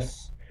invited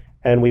us,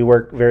 and we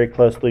work very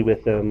closely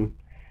with them,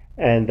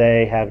 and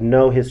they have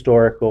no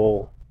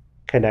historical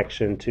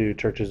connection to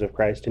Churches of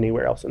Christ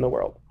anywhere else in the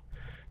world.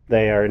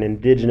 They are an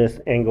indigenous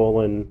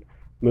Angolan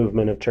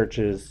movement of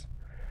churches,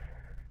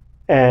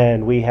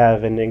 and we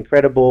have an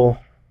incredible,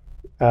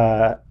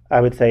 I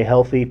would say,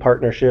 healthy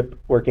partnership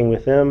working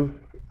with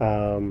them.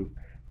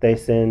 They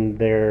send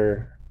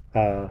their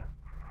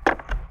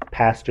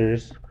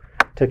pastors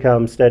to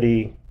come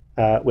study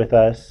with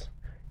us.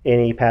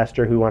 Any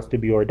pastor who wants to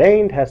be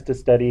ordained has to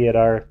study at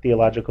our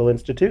theological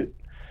institute.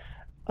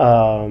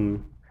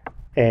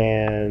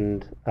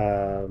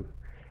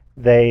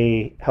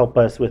 They help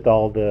us with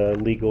all the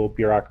legal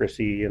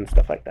bureaucracy and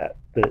stuff like that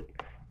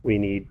we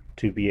need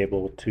to be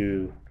able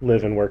to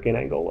live and work in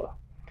Angola.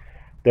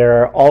 There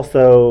are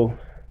also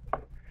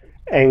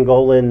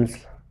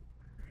Angolans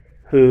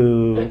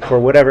who, for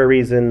whatever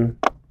reason,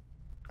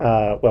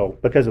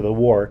 because of the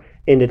war,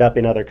 ended up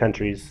in other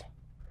countries.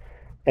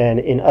 And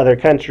in other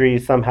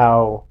countries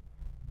somehow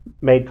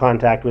made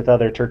contact with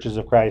other Churches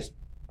of Christ,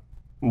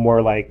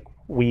 more like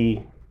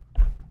we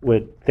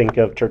would think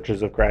of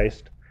Churches of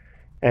Christ,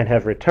 and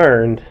have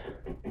returned.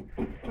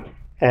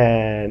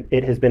 And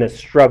it has been a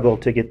struggle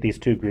to get these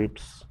 2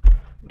 groups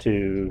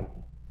to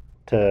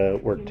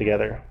work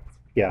together.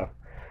 Yeah.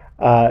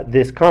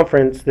 This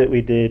conference that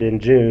we did in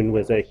June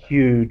was a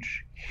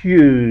huge,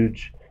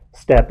 huge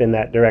step in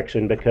that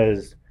direction,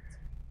 because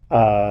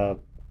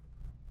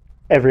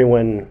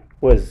everyone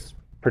was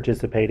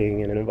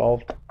participating and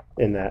involved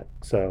in that.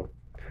 So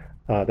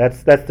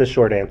that's the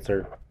short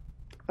answer.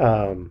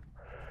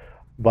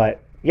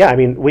 But yeah, I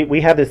mean,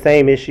 we have the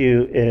same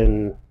issue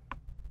in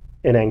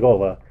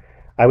Angola.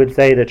 I would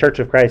say the Church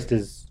of Christ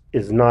is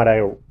not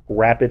a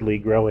rapidly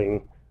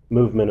growing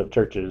movement of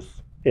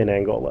churches in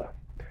Angola.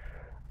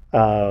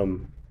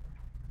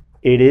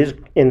 It is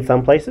in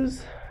some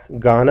places.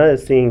 Ghana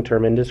is seeing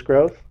tremendous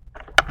growth,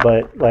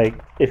 but like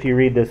if you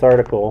read this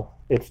article,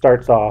 it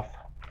starts off.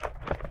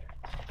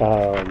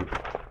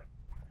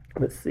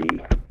 Let's see.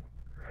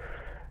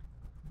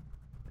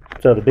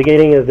 So the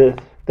beginning of the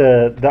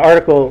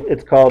article,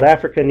 it's called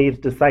 "Africa Needs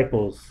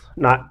Disciples,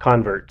 Not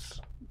Converts."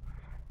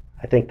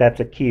 I think that's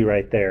a key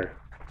right there.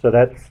 So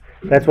that's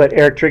what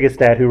Eric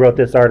Trigestad, who wrote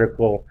this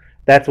article,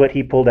 that's what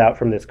he pulled out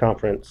from this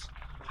conference.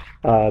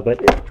 But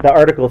the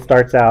article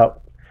starts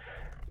out,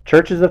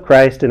 churches of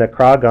Christ in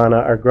Accra, Ghana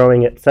are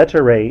growing at such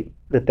a rate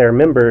that their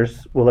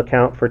members will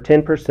account for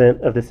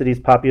 10% of the city's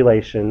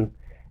population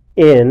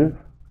in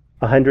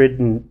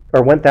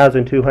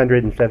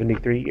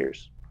 1,273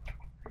 years.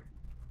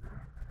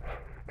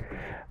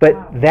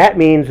 But that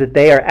means that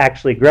they are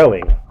actually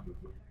growing.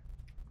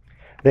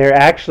 They're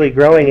actually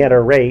growing at a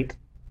rate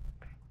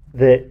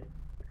that,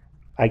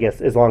 I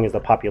guess, as long as the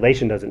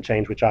population doesn't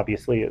change, which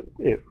obviously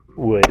it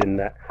would in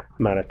that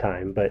amount of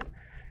time. But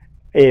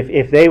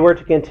if they were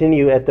to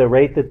continue at the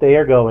rate that they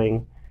are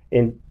going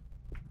in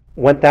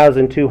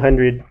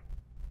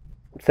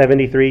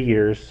 1,273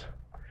 years,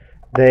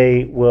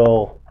 they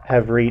will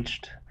have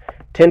reached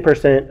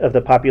 10% of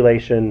the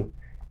population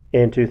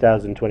in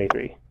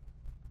 2023,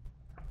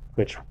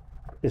 which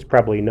is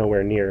probably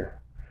nowhere near,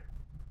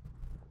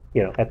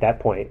 at that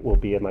point will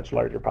be a much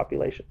larger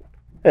population,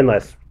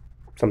 unless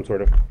some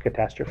sort of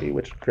catastrophe,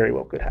 which very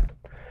well could happen.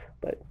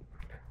 But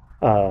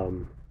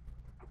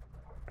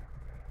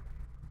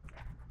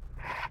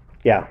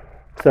yeah,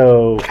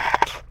 so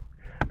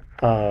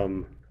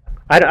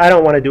I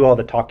don't want to do all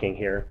the talking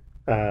here.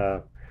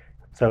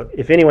 So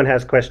if anyone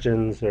has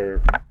questions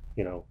or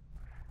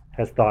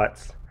has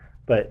thoughts,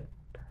 but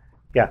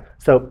yeah,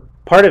 so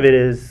part of it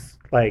is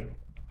like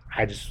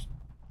I just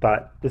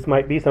thought this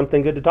might be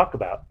something good to talk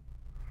about.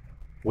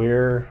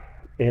 We're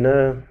in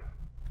a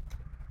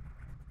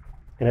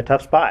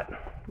tough spot.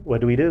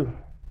 What do we do?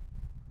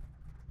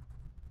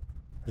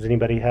 Does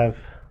anybody have?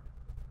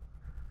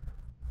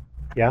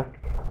 Yeah?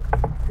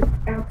 The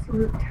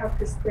absolute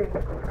toughest thing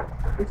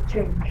is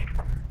change.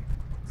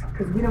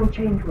 Because we don't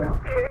change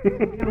well.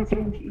 We don't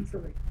change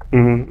easily.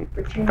 Mm-hmm.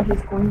 But change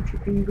is going to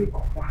be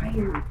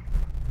required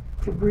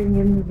to bring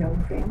in the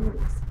young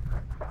families.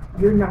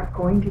 You're not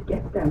going to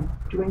get them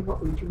doing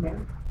what we do now.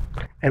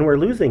 And we're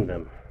losing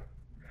them.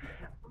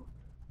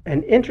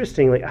 And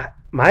interestingly,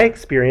 my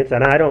experience,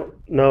 and I don't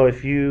know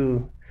if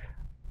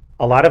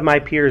a lot of my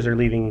peers are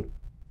leaving.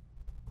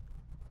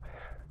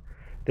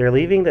 They're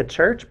leaving the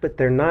church, but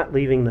they're not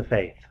leaving the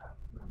faith.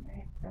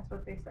 Okay, that's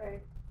what they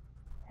say.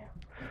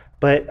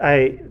 But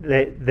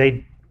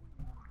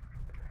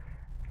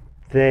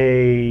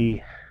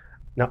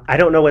no, I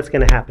don't know what's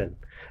going to happen.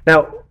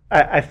 Now,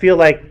 I feel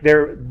like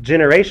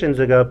generations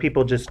ago,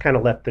 people just kind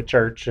of left the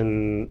church,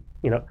 and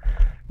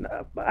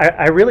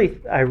I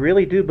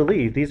really do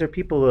believe these are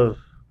people of.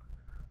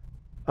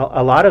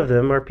 A lot of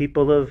them are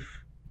people of.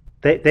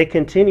 They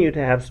continue to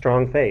have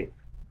strong faith,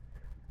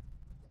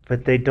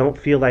 but they don't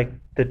feel like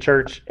the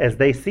church, as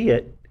they see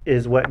it,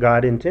 is what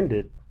God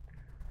intended,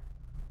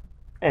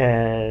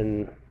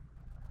 and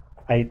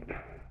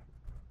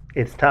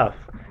it's tough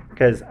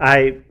because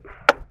I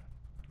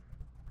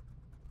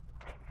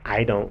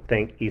don't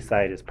think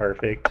Eastside is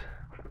perfect.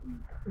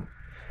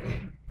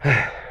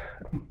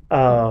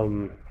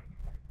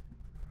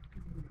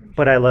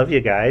 But I love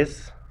you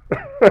guys.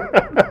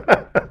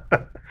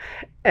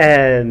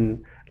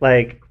 And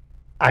like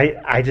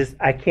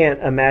I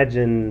can't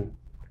imagine,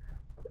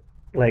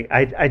 like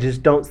I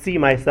just don't see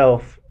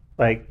myself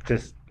like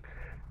just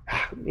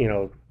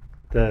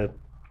the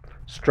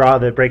straw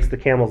that breaks the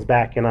camel's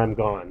back and I'm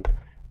gone.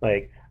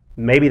 Like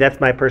maybe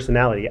that's my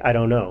personality, I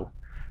don't know.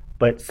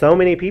 But so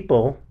many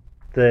people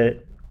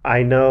that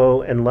I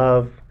know and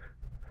love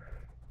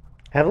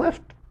have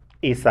left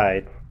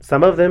Eastside.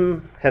 Some of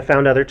them have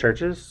found other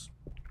churches.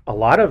 A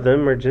lot of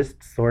them are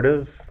just sort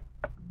of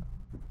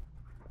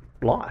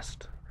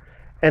lost.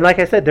 And like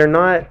I said, they're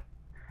not,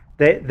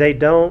 they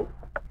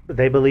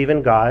believe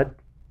in God.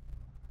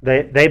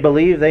 They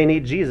believe they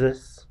need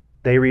Jesus.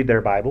 They read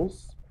their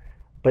Bibles,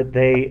 but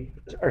they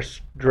are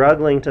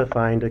struggling to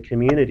find a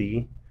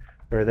community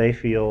where they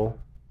feel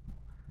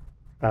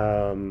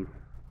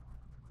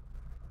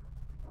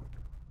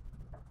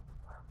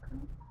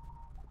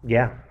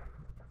yeah.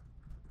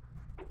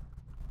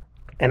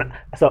 And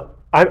so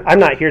I'm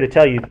not here to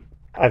tell you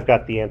I've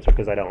got the answer,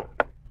 because I don't.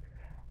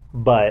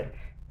 But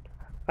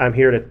I'm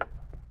here to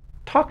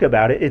talk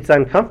about it. It's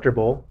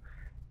uncomfortable,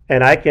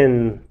 and I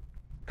can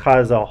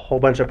cause a whole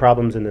bunch of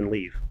problems and then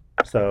leave.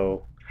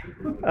 So,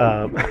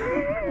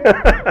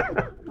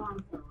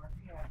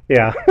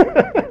 yeah.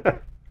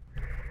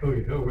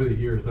 Over the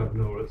years, I've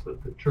noticed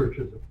that the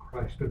churches of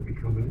Christ have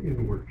become an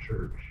inward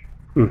church.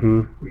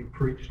 Mm-hmm. We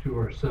preach to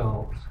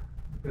ourselves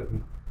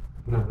and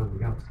not on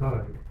the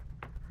outside.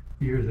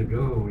 Years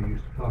ago, we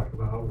used to talk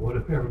about what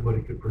if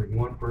everybody could bring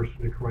one person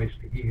to Christ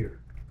a year?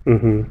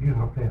 Mm-hmm. You know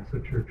how fast the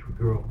church would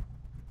grow.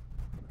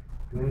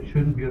 And it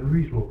shouldn't be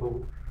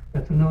unreasonable.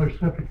 That's another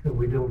subject that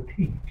we don't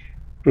teach.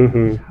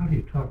 Mm-hmm. Is how do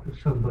you talk to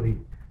somebody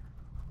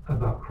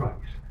about Christ?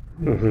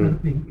 Mhm. Instead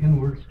of being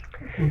inwards,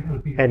 we gotta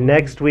be. And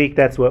next week,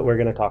 that's what we're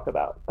going to talk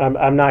about.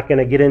 I'm not going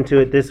to get into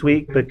it this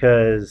week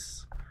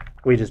because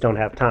we just don't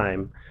have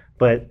time.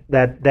 But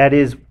that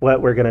is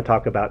what we're going to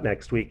talk about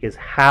next week, is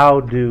how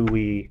do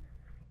we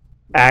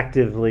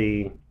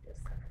actively,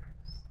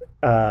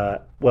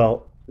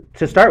 well,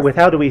 to start with,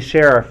 how do we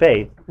share our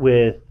faith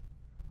with,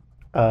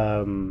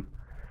 I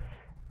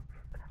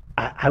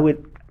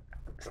would,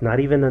 it's not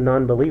even a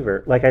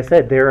non-believer. Like I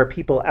said, there are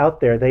people out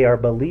there, they are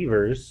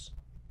believers,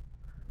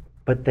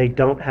 but they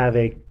don't have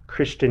a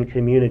Christian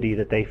community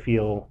that they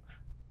feel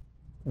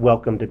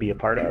welcome to be a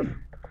part of.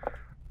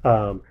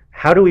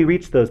 How do we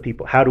reach those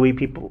people? How do we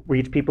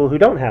reach people who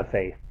don't have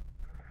faith?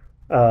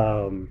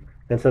 And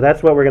so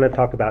that's what we're going to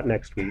talk about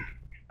next week.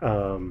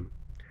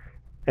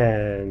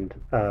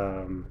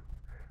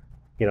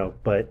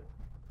 But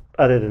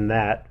other than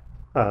that,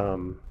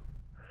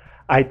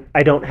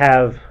 I don't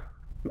have,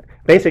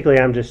 basically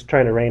I'm just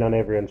trying to rain on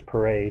everyone's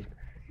parade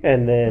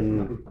and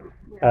then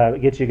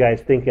get you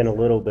guys thinking a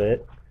little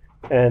bit.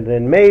 And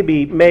then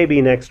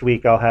maybe next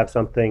week I'll have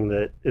something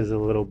that is a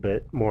little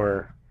bit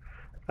more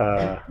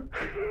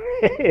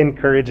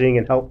encouraging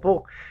and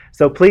helpful.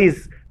 So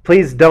please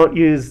don't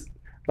use,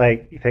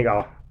 like, you think,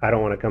 oh, I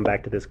don't want to come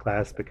back to this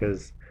class,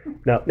 because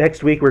no,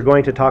 next week we're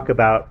going to talk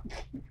about,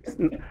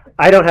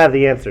 I don't have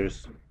the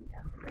answers,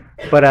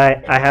 but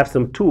I have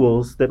some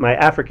tools that my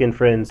African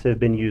friends have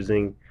been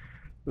using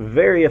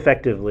very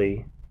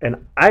effectively,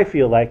 and I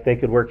feel like they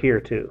could work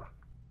here too.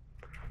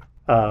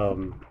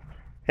 And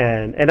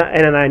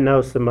I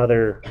know some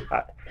other,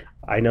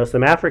 I know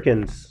some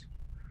Africans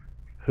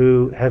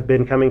who have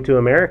been coming to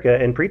America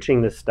and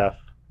preaching this stuff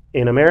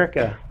in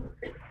America,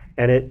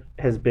 and it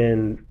has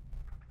been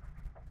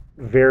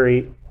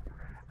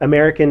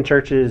American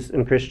churches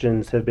and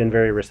Christians have been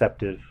very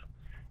receptive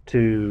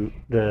to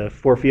the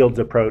Four Fields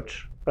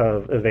approach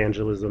of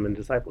evangelism and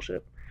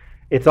discipleship.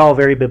 It's all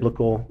very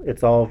biblical.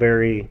 It's all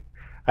very,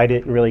 I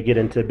didn't really get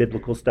into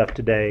biblical stuff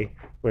today,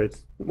 where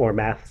it's more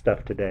math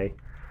stuff today.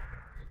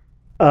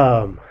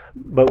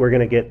 But we're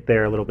going to get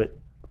there a little bit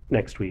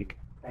next week.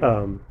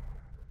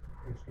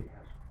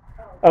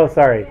 Oh,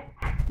 sorry.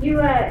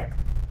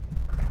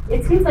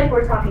 It seems like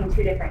we're talking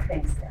two different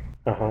things there.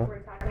 Uh-huh. We're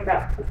talking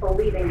about people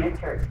leaving the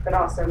church, but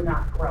also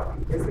not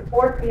growing. Does the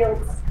Four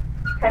Fields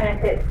kind of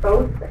hit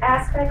both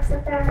aspects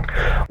of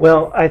that?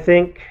 Well, I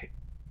think,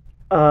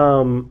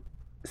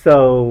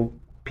 so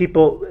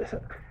people,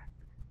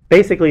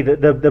 basically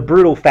the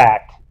brutal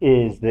fact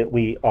is that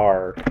we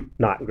are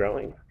not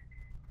growing,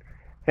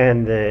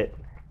 and that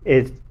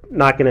it's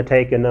not going to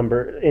take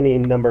any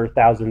number of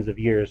thousands of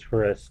years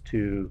for us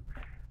to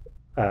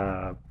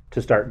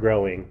start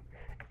growing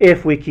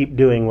if we keep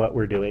doing what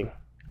we're doing,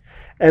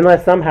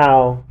 unless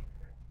somehow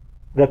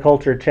the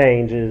culture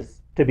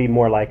changes to be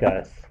more like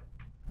us.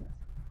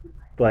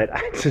 But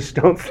I just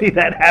don't see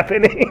that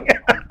happening.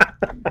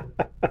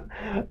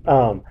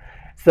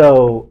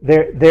 So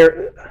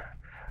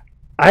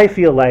I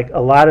feel like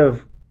a lot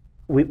of,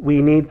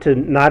 we need to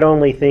not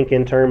only think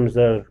in terms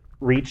of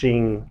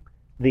reaching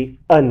the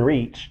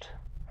unreached,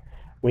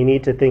 we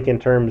need to think in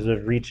terms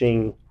of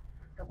reaching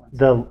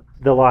the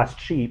lost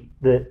sheep,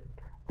 that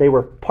they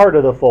were part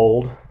of the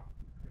fold,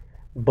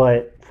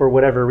 but for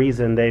whatever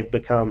reason they've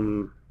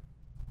become,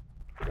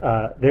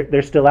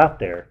 they're still out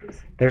there.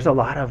 There's a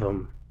lot of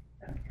them.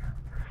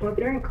 Well,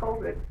 during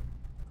COVID,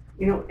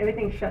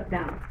 everything shut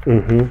down.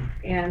 Mm-hmm.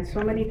 And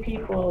so many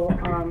people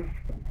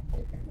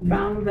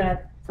found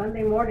that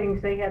Sunday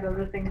mornings they had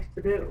other things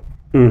to do.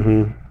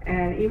 Mm-hmm.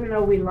 And even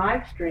though we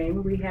live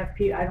stream, we have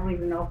people, I don't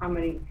even know how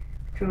many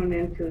tune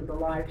into the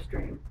live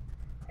stream.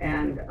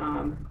 And,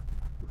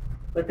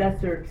 but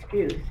that's their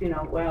excuse, you're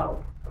not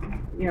wearing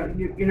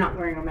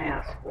a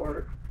mask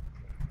or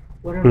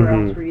whatever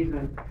else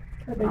reason.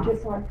 Or they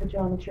just want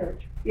pajama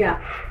church.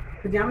 Yeah,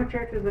 pajama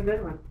church is a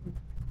good one.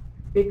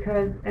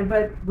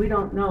 But we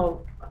don't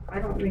know, I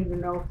don't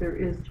even know if there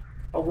is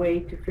a way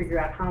to figure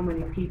out how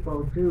many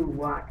people do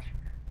watch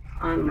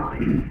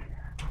online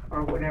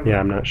or whatever. Yeah,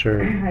 I'm not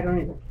sure. I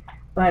don't either.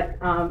 But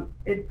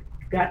it's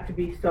got to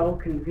be so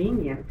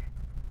convenient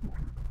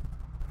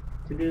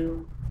to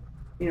do,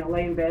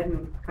 lay in bed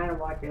and kind of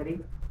watch Eddie.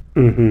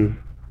 Mm-hmm.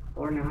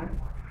 Or not.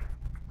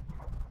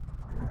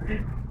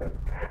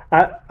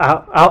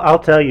 I'll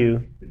tell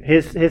you,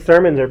 his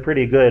sermons are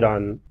pretty good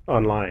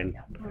online.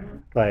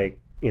 Like,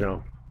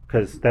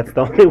 because that's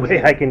the only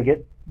way I can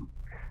get,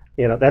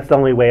 that's the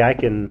only way I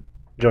can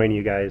join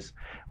you guys,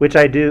 which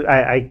I do.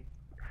 I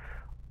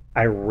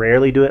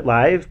rarely do it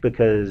live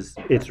because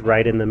it's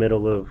right in the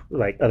middle of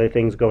like other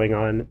things going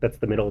on. That's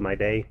the middle of my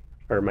day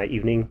or my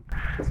evening.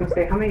 I was going to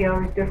say, how many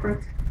hours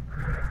difference?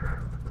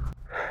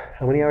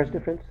 How many hours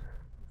difference?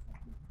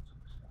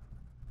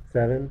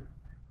 7?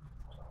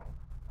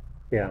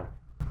 Yeah.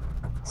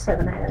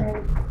 7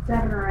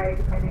 or 8,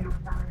 depending on the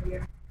time of year.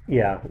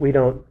 Yeah, we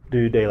don't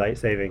do daylight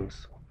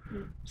savings.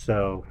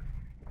 So,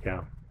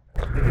 yeah.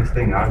 The biggest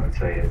thing I would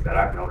say is that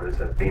I've noticed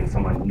that being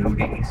someone new to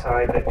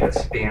Eastside that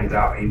just stands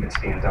out, even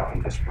stands out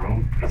in this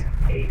room, is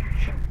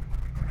age.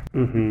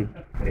 Mm-hmm.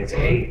 It's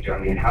age. I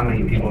mean, how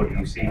many people do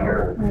you see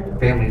here?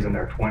 Families in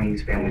their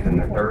 20s, families in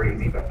their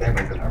 30s, even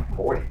families in their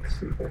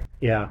 40s.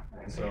 Yeah.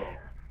 And so,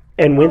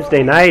 And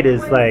Wednesday night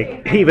is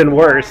like even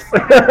worse. I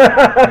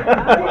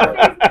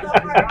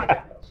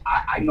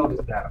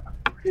noticed that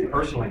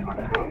personally on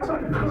the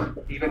outside.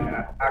 Even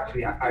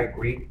actually, I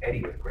agree.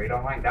 Eddie is great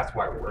online. That's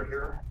why we're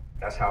here.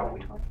 That's how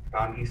we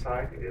found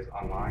Eastside. It is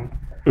online.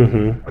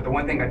 Mm-hmm. But the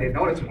one thing I did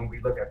notice when we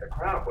looked at the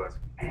crowd was,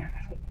 man,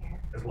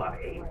 there's a lot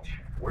of age.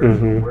 Where's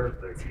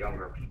the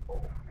younger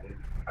people?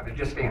 And it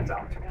just stands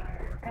out to me.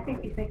 I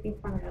think he's making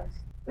fun of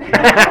us.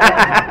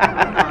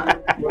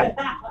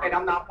 And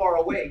I'm not far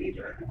away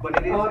either.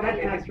 But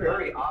it is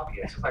very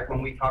obvious. It's like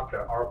when we talk to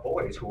our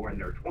boys who are in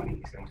their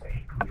 20s, and we say,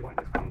 hey, come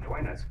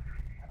join us.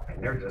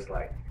 And they're just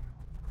like,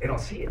 they don't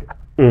see it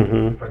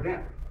for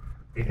them.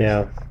 They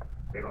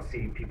don't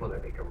see people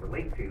that they can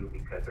relate to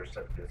because they're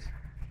such this.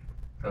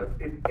 So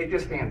it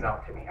just stands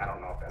out to me. I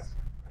don't know if that's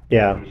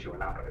an issue or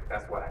not, but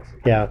that's what I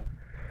see. Yeah.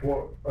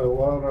 Well, a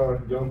lot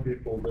of young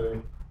people,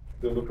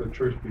 they look at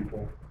church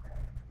people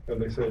and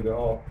they say they're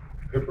all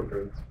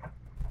hypocrites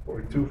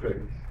or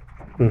two-faced.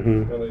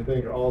 Mm-hmm. And I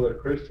think all the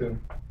Christian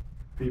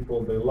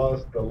people, they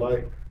lost the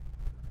light.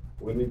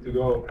 We need to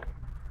go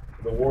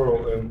to the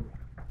world and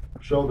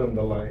show them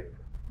the light,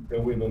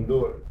 and we don't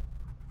do it.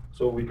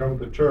 So we come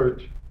to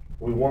church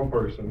with one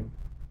person,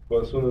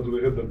 but as soon as we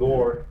hit the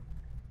door,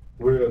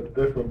 we're a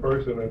different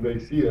person, and they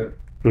see it.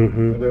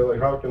 Mm-hmm. And they're like,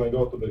 how can I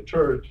go to the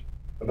church?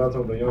 And that's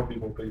how the young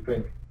people, they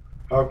think.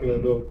 How can I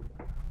go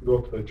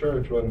to the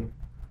church when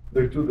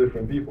they're two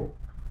different people?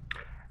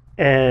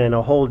 And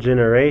a whole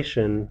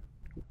generation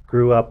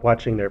grew up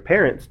watching their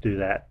parents do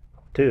that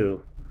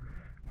too,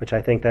 which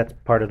I think that's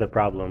part of the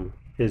problem.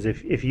 Is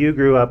if you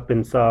grew up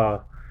and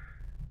saw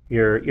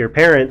your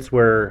parents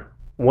were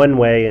one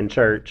way in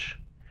church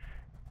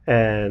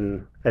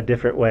and a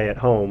different way at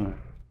home,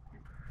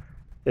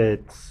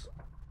 and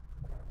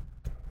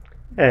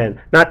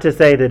not to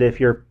say that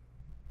if your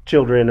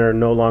children are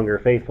no longer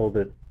faithful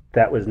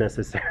that was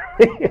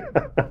necessarily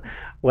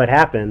what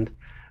happened,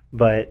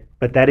 but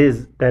that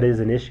is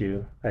an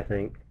issue, I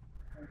think.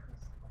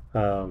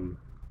 Well,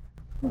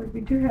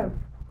 we do have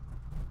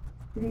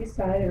the East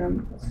Side, and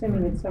I'm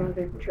assuming in some of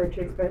the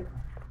churches, but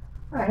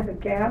I have a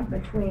gap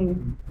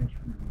between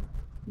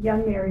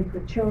young married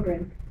with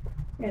children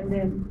and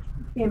then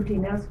empty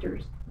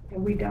nesters.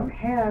 And we don't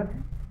have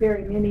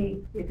very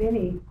many, if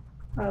any,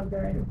 of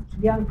the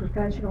young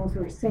professionals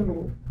who are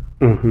single.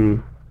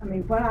 Mm-hmm. I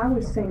mean, when I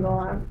was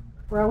single,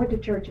 where I went to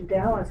church in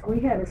Dallas, we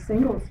had a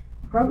singles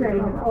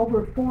program of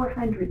over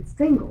 400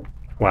 singles.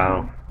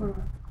 Wow.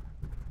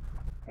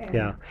 And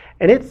Yeah,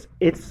 and it's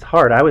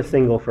hard. I was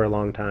single for a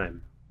long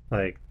time,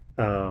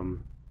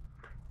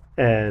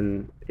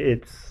 and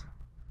it's,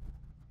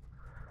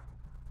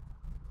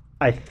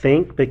 I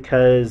think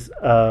because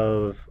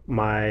of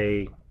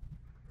my,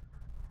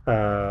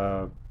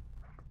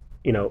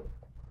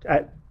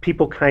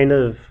 people kind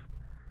of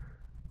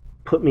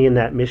put me in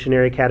that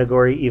missionary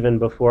category even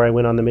before I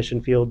went on the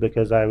mission field,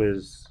 because I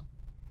was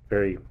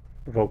very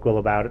vocal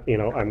about it.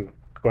 I'm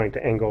going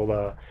to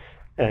Angola,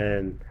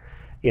 and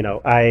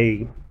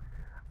I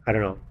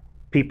don't know,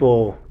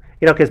 people,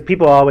 because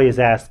people always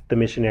ask the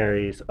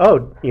missionaries,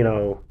 oh,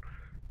 you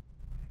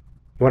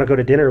want to go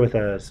to dinner with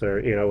us,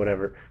 or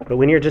whatever. But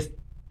when you're just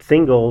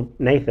single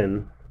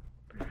Nathan,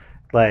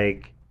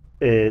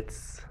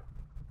 it's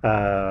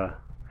I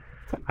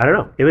don't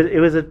know, it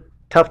was a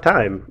tough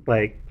time.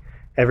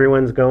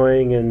 Everyone's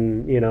going,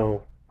 and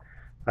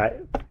I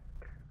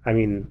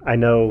mean, I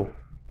know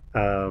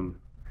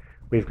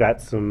we've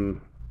got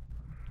some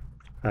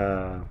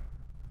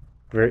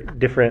very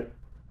different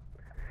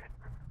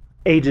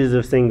ages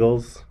of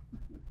singles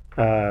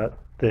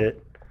that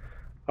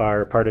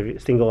are part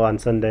of Single on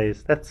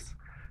Sundays.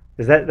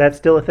 Is that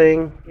still a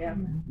thing? Yeah.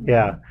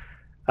 Yeah.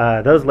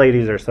 Those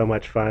ladies are so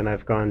much fun.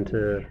 I've gone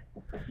to.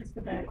 it's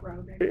the back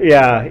row there.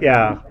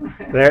 Yeah.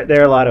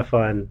 They're a lot of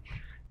fun,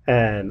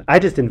 and I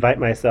just invite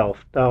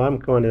myself. Oh, I'm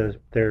going to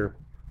their,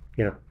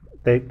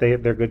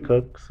 they're good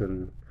cooks,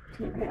 and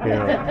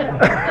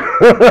yeah.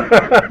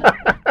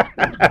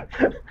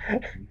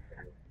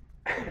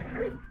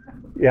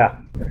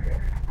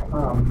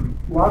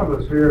 A lot of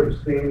us here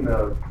have seen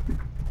the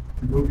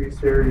movie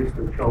series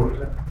The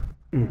Chosen.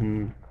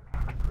 Mm-hmm.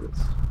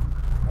 It's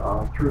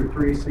through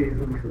 3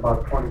 seasons,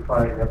 about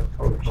 25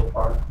 episodes so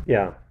far.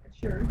 Yeah.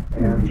 Sure.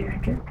 And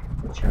Jacket.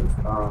 It shows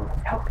I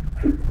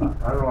don't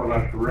know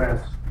about the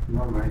rest.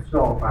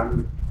 Myself,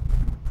 I'm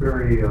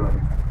very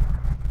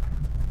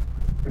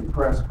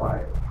impressed by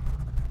it.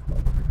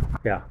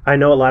 Yeah. I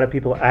know a lot of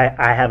people.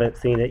 I haven't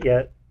seen it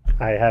yet.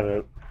 I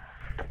haven't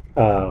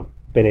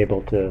been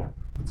able to.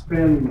 It's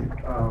been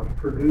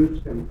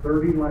produced in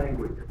 30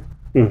 languages.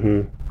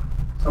 Mm-hmm.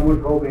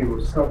 Someone told me it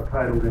was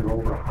subtitled in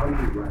over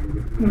 100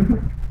 languages.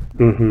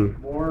 Mm-hmm.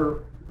 Mm-hmm.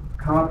 More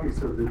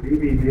copies of the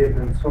DVD have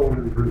been sold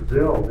in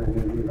Brazil and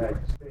in the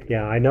United States.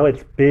 Yeah, I know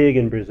it's big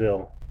in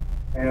Brazil.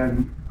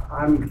 And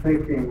I'm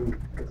thinking,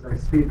 as I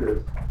see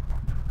this,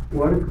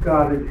 what if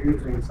God is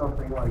using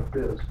something like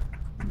this?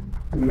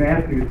 In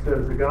Matthew, it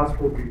says the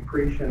gospel will be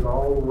preached in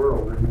all the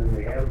world, and then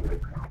they have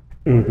it.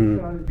 Mm-hmm.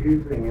 God is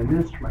using an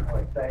instrument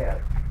like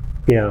that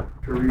Yeah.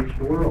 to reach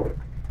the world.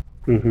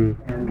 Mm-hmm.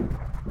 And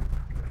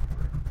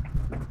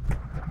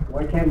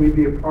why can't we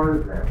be a part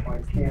of that?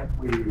 Why can't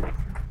we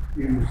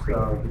use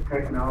the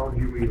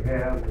technology we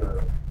have?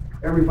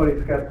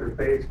 Everybody's got their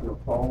face on the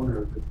phone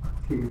or the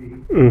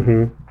TV.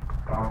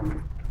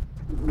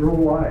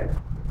 Worldwide.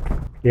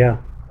 Yeah.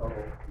 So,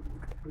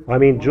 I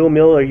mean, Jewel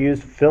Miller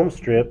used film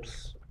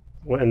strips,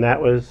 and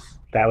that was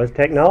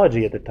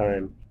technology at the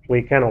time.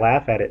 We kind of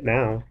laugh at it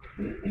now,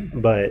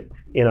 but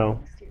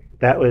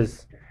that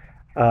was.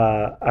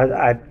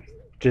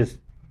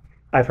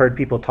 I've heard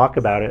people talk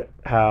about it,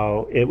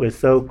 how it was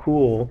so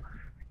cool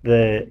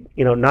that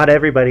not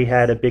everybody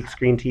had a big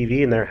screen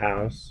TV in their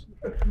house,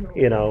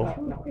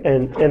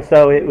 and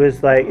so it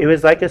was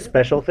like a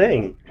special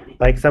thing.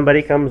 Like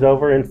somebody comes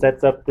over and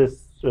sets up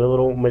this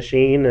little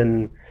machine,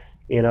 and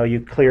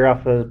you clear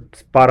off a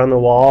spot on the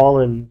wall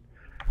and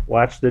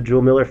watch the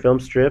Jewel Miller film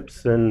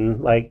strips,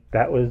 and like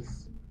that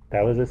was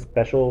a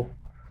special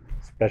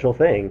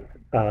thing,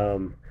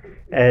 and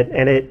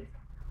it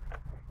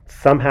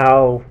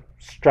somehow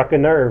struck a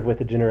nerve with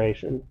the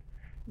generation.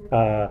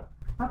 I'll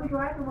be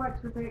glad to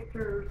watch the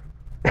pictures.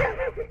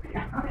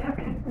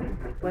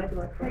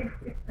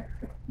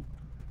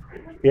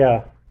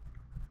 Yeah.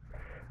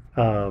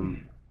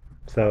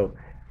 So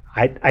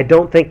I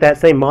don't think that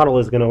same model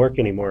is going to work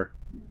anymore.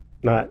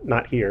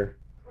 Not here.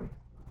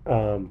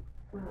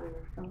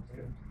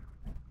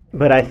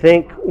 But I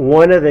think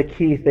one of the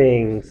key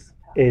things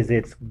is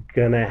it's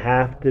going to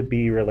have to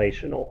be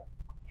relational.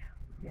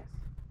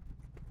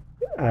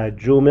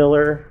 Jewel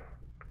Miller,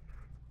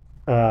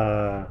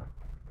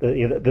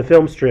 the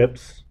film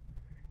strips,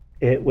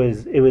 it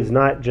was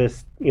not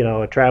just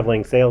a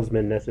traveling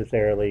salesman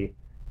necessarily.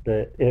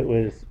 That it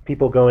was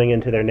people going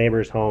into their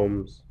neighbors'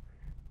 homes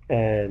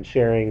and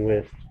sharing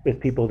with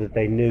people that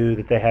they knew,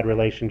 that they had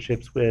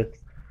relationships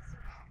with.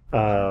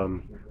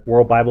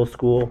 World Bible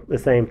School, the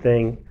same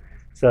thing.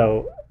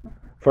 So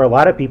for a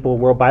lot of people,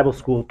 World Bible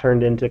School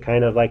turned into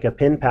kind of like a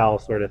pen pal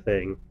sort of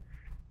thing.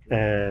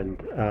 And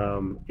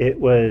it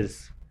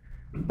was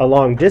a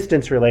long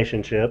distance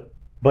relationship,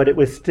 but it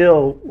was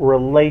still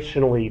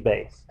relationally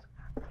based.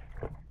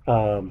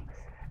 And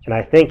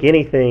I think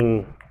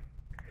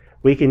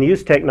we can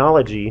use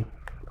technology,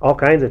 all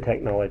kinds of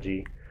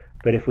technology,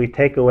 but if we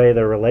take away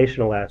the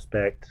relational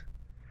aspect,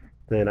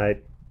 then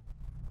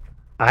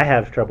I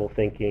have trouble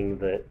thinking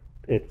that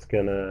it's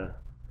gonna,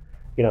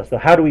 so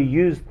how do we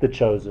use The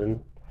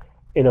Chosen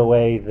in a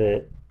way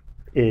that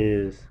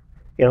is,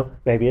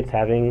 maybe it's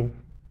having,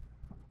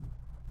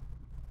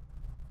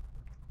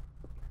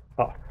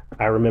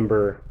 I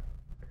remember,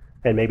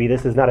 and maybe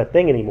this is not a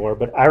thing anymore,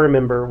 but I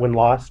remember when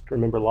Lost,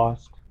 when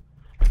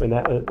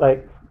that was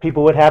like,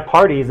 people would have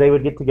parties, they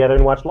would get together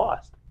and watch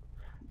Lost.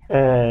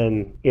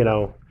 And,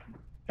 and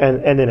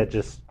then it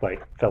just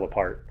like fell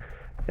apart.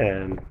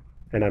 And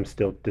I'm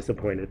still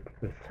disappointed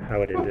with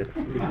how it ended.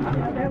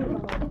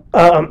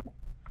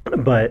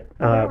 But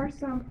there are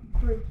some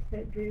groups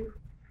that do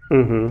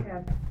mm-hmm.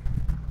 have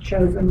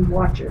chosen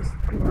watches.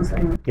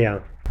 Yeah.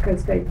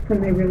 Because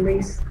when they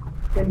release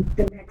the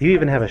next. You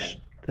even have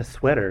a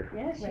sweater.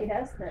 Yeah, she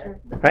has the.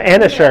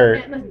 And a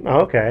shirt.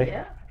 Okay.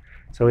 Yeah.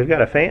 So we've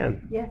got a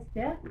fan. Yes,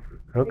 Yeah.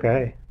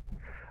 Okay.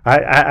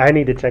 I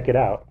need to check it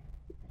out.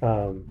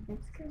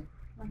 it's good.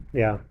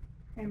 Yeah.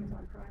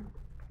 Amazon Prime.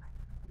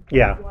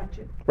 Yeah. Watch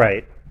it.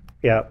 Right.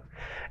 Yeah.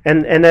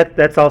 And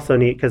that's also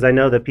neat because I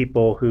know that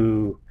people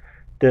who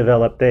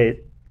develop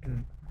they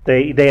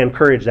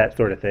encourage that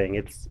sort of thing.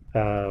 It's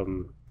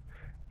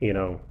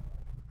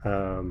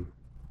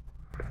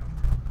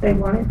They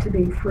want it to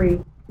be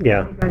free.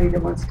 Yeah. Anybody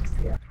that wants to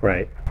see it.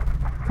 Right.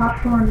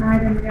 Popcorn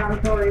night in the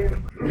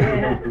auditorium.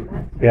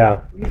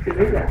 Yeah. We used to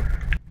do that.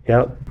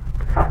 Yep.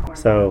 Popcorn.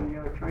 So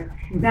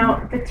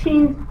Now, the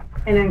teens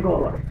in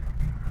Angola,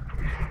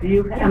 do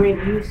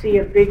you see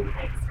a big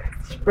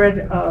spread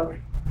of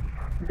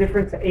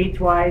difference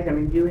age-wise? I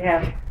mean, do you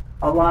have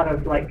a lot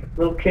of like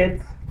little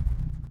kids?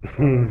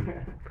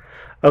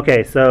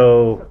 okay,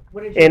 so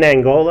What is in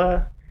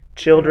Angola,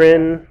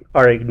 children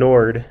are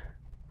ignored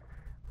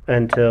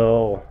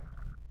until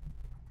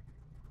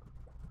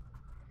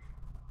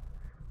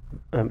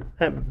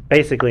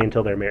basically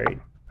until they're married.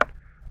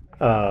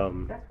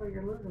 That's where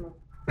you're losing them.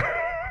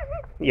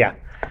 Yeah.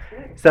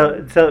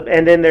 So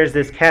and then there's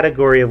this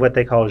category of what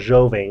they call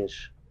jovens,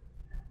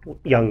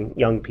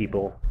 young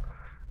people,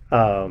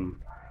 and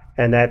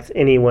that's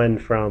anyone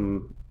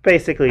from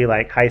basically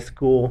like high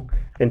school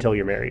until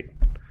you're married.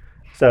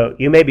 So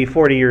you may be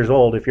 40 years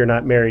old. If you're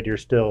not married, you're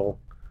still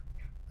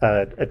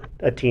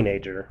a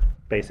teenager,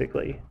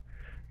 basically.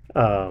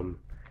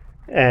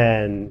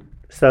 And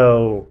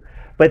so,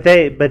 but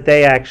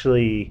they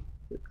actually,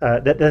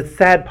 the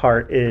sad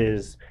part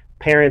is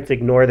parents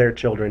ignore their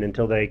children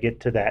until they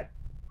get to that,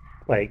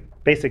 like,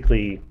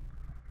 basically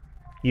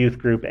youth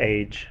group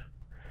age.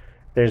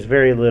 There's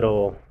very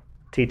little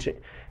teaching.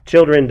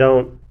 Children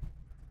don't,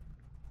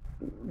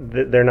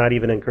 they're not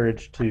even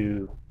encouraged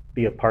to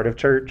be a part of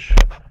church.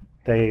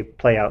 They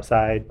play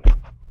outside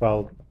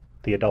while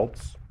the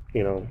adults,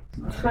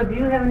 So do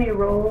you have any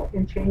role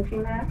in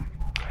changing that?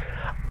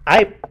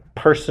 I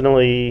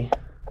personally,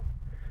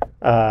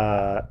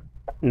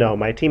 no,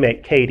 my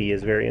teammate Katie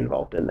is very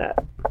involved in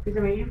that. Because,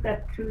 I mean, you've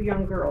got 2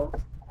 young girls.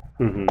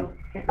 Hmm.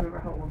 I can't remember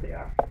how old they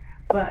are.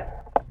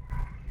 But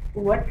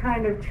what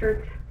kind of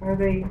church are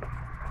they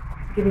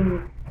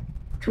getting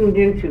tuned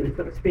into,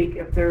 so to speak,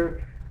 if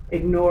they're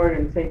ignored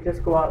and say,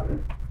 just go out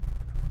and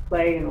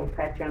play and we'll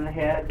pat you on the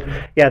head?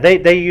 And Yeah,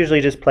 they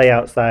usually just play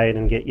outside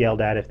and get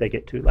yelled at if they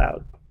get too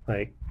loud.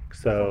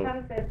 so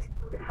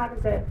how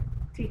does that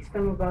teach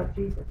them about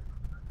Jesus?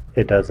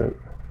 It doesn't.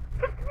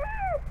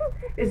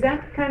 Is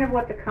that kind of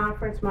what the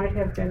conference might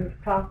have been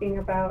talking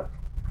about?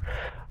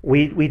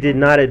 We did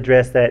not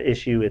address that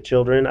issue with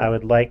children.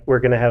 We're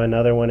going to have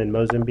another one in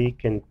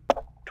Mozambique in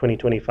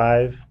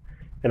 2025,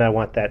 and I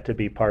want that to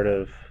be part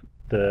of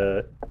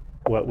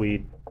what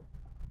we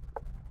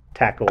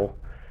tackle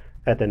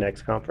at the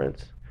next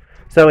conference.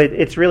 So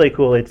it's really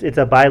cool. It's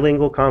a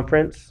bilingual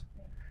conference.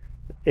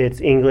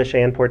 It's English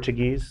and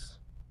Portuguese.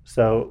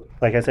 So,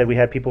 like I said, we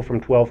had people from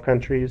 12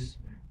 countries.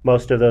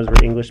 Most of those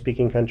were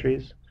English-speaking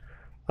countries.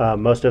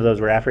 Most of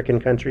those were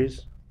African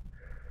countries.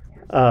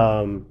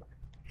 But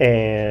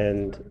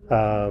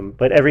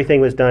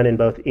everything was done in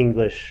both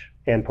English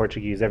and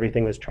Portuguese.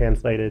 Everything was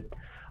translated.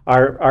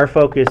 Our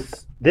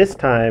focus this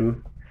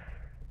time,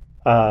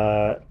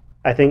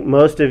 I think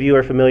most of you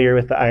are familiar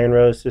with the Iron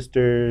Rose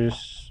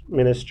Sisters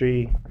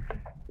ministry.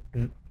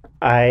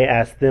 I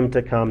asked them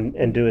to come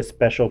and do a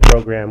special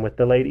program with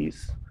the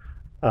ladies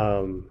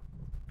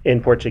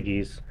in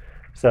Portuguese.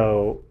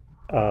 So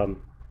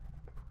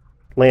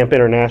LAMP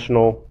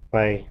International,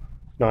 my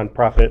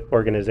nonprofit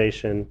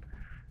organization,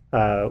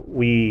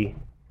 we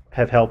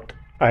have helped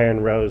Iron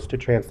Rose to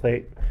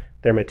translate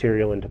their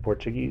material into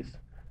Portuguese,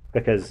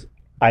 because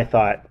I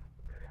thought,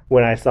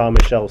 when I saw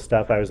Michelle's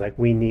stuff, I was like,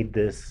 we need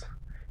this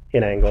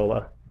in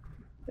Angola.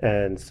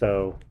 And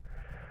so,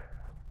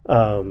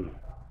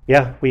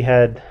 we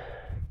had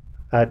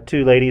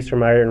 2 ladies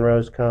from Iron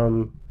Rose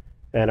come,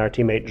 and our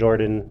teammate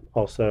Jordan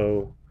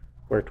also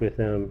worked with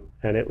them,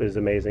 and it was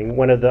amazing.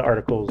 One of the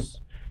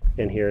articles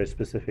in here is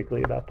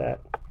specifically about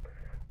that.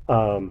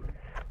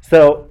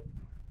 So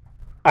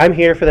I'm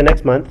here for the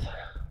next month.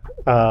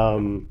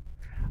 I'm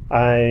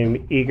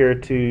eager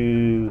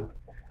to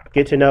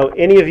get to know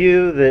any of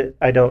you that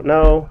I don't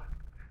know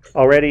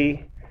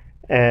already,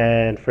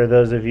 and for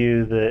those of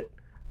you that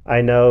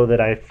I know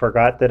that I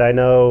forgot that I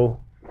know,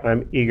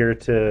 I'm eager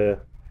to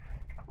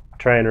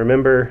try and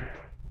remember.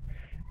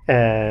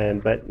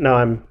 But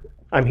no,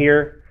 I'm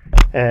here,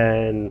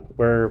 and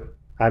we're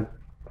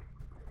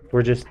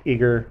just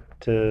eager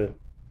to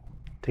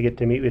get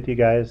to meet with you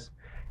guys.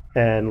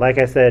 And like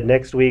I said,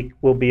 next week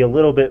will be a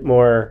little bit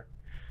more.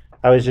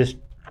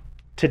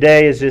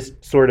 Today is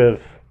just sort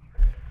of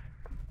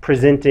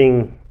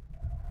presenting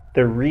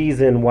the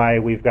reason why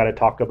we've got to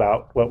talk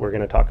about what we're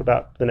going to talk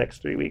about the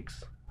next 3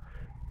 weeks.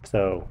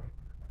 So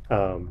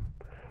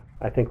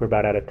I think we're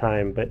about out of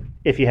time, but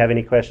if you have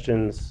any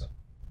questions,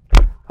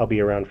 I'll be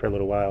around for a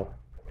little while.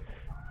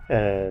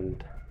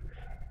 And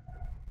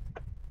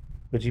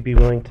would you be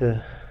willing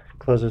to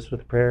close us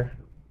with prayer?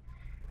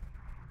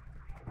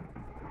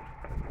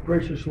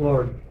 Gracious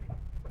Lord,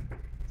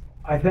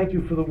 I thank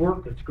you for the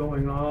work that's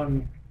going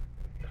on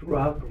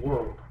throughout the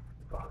world,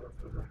 Father,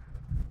 for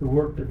the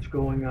work that's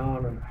going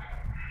on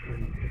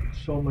in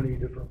so many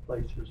different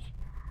places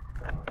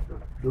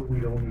that we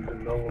don't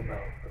even know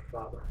about,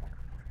 Father.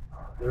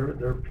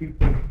 There are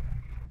people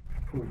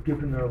who have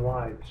given their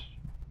lives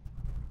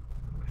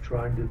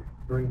trying to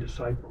bring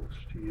disciples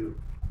to you.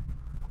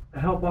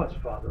 And help us,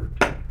 Father,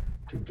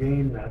 to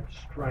gain that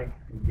strength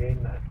and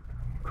gain that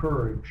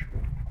courage.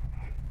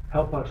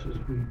 Help us as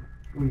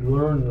we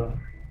learn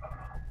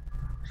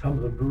some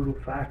of the brutal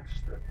facts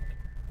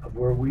of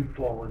where we've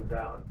fallen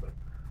down. But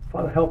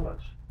Father, help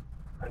us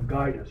and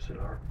guide us in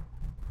our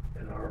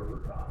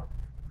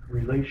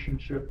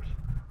relationships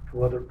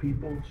to other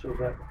people, so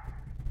that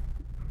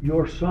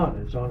your Son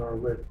is on our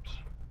lips,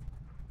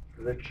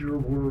 that your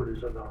word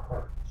is in our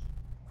hearts.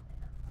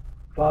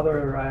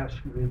 Father, I ask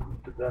you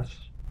to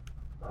bless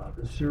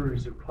the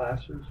series of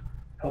classes.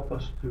 Help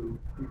us to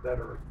be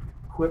better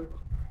equipped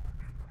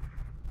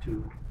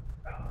to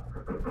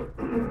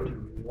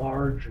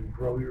enlarge and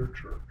grow your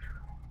church.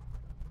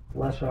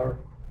 Bless our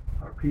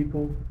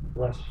people,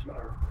 bless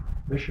our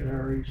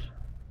missionaries.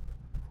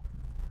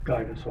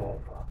 Guide us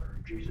all, Father,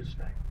 in Jesus'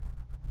 name.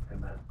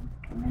 Amen.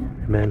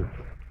 Amen.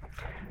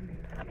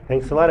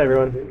 Thanks a lot,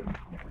 everyone.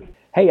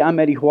 Hey, I'm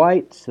Eddie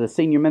White, the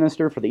Senior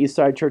Minister for the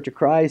Eastside Church of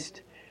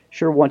Christ.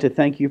 Sure want to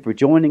thank you for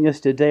joining us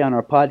today on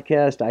our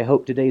podcast. I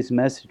hope today's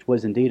message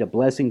was indeed a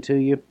blessing to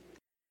you.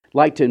 I'd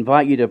like to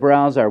invite you to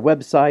browse our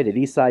website at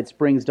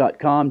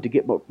eastsidesprings.com to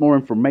get more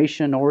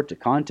information or to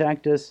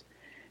contact us.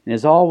 And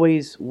as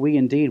always, we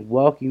indeed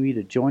welcome you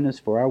to join us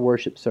for our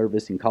worship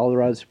service in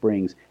Colorado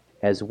Springs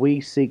as we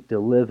seek to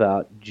live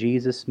out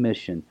Jesus'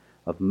 mission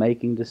of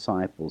making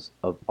disciples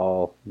of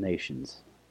all nations.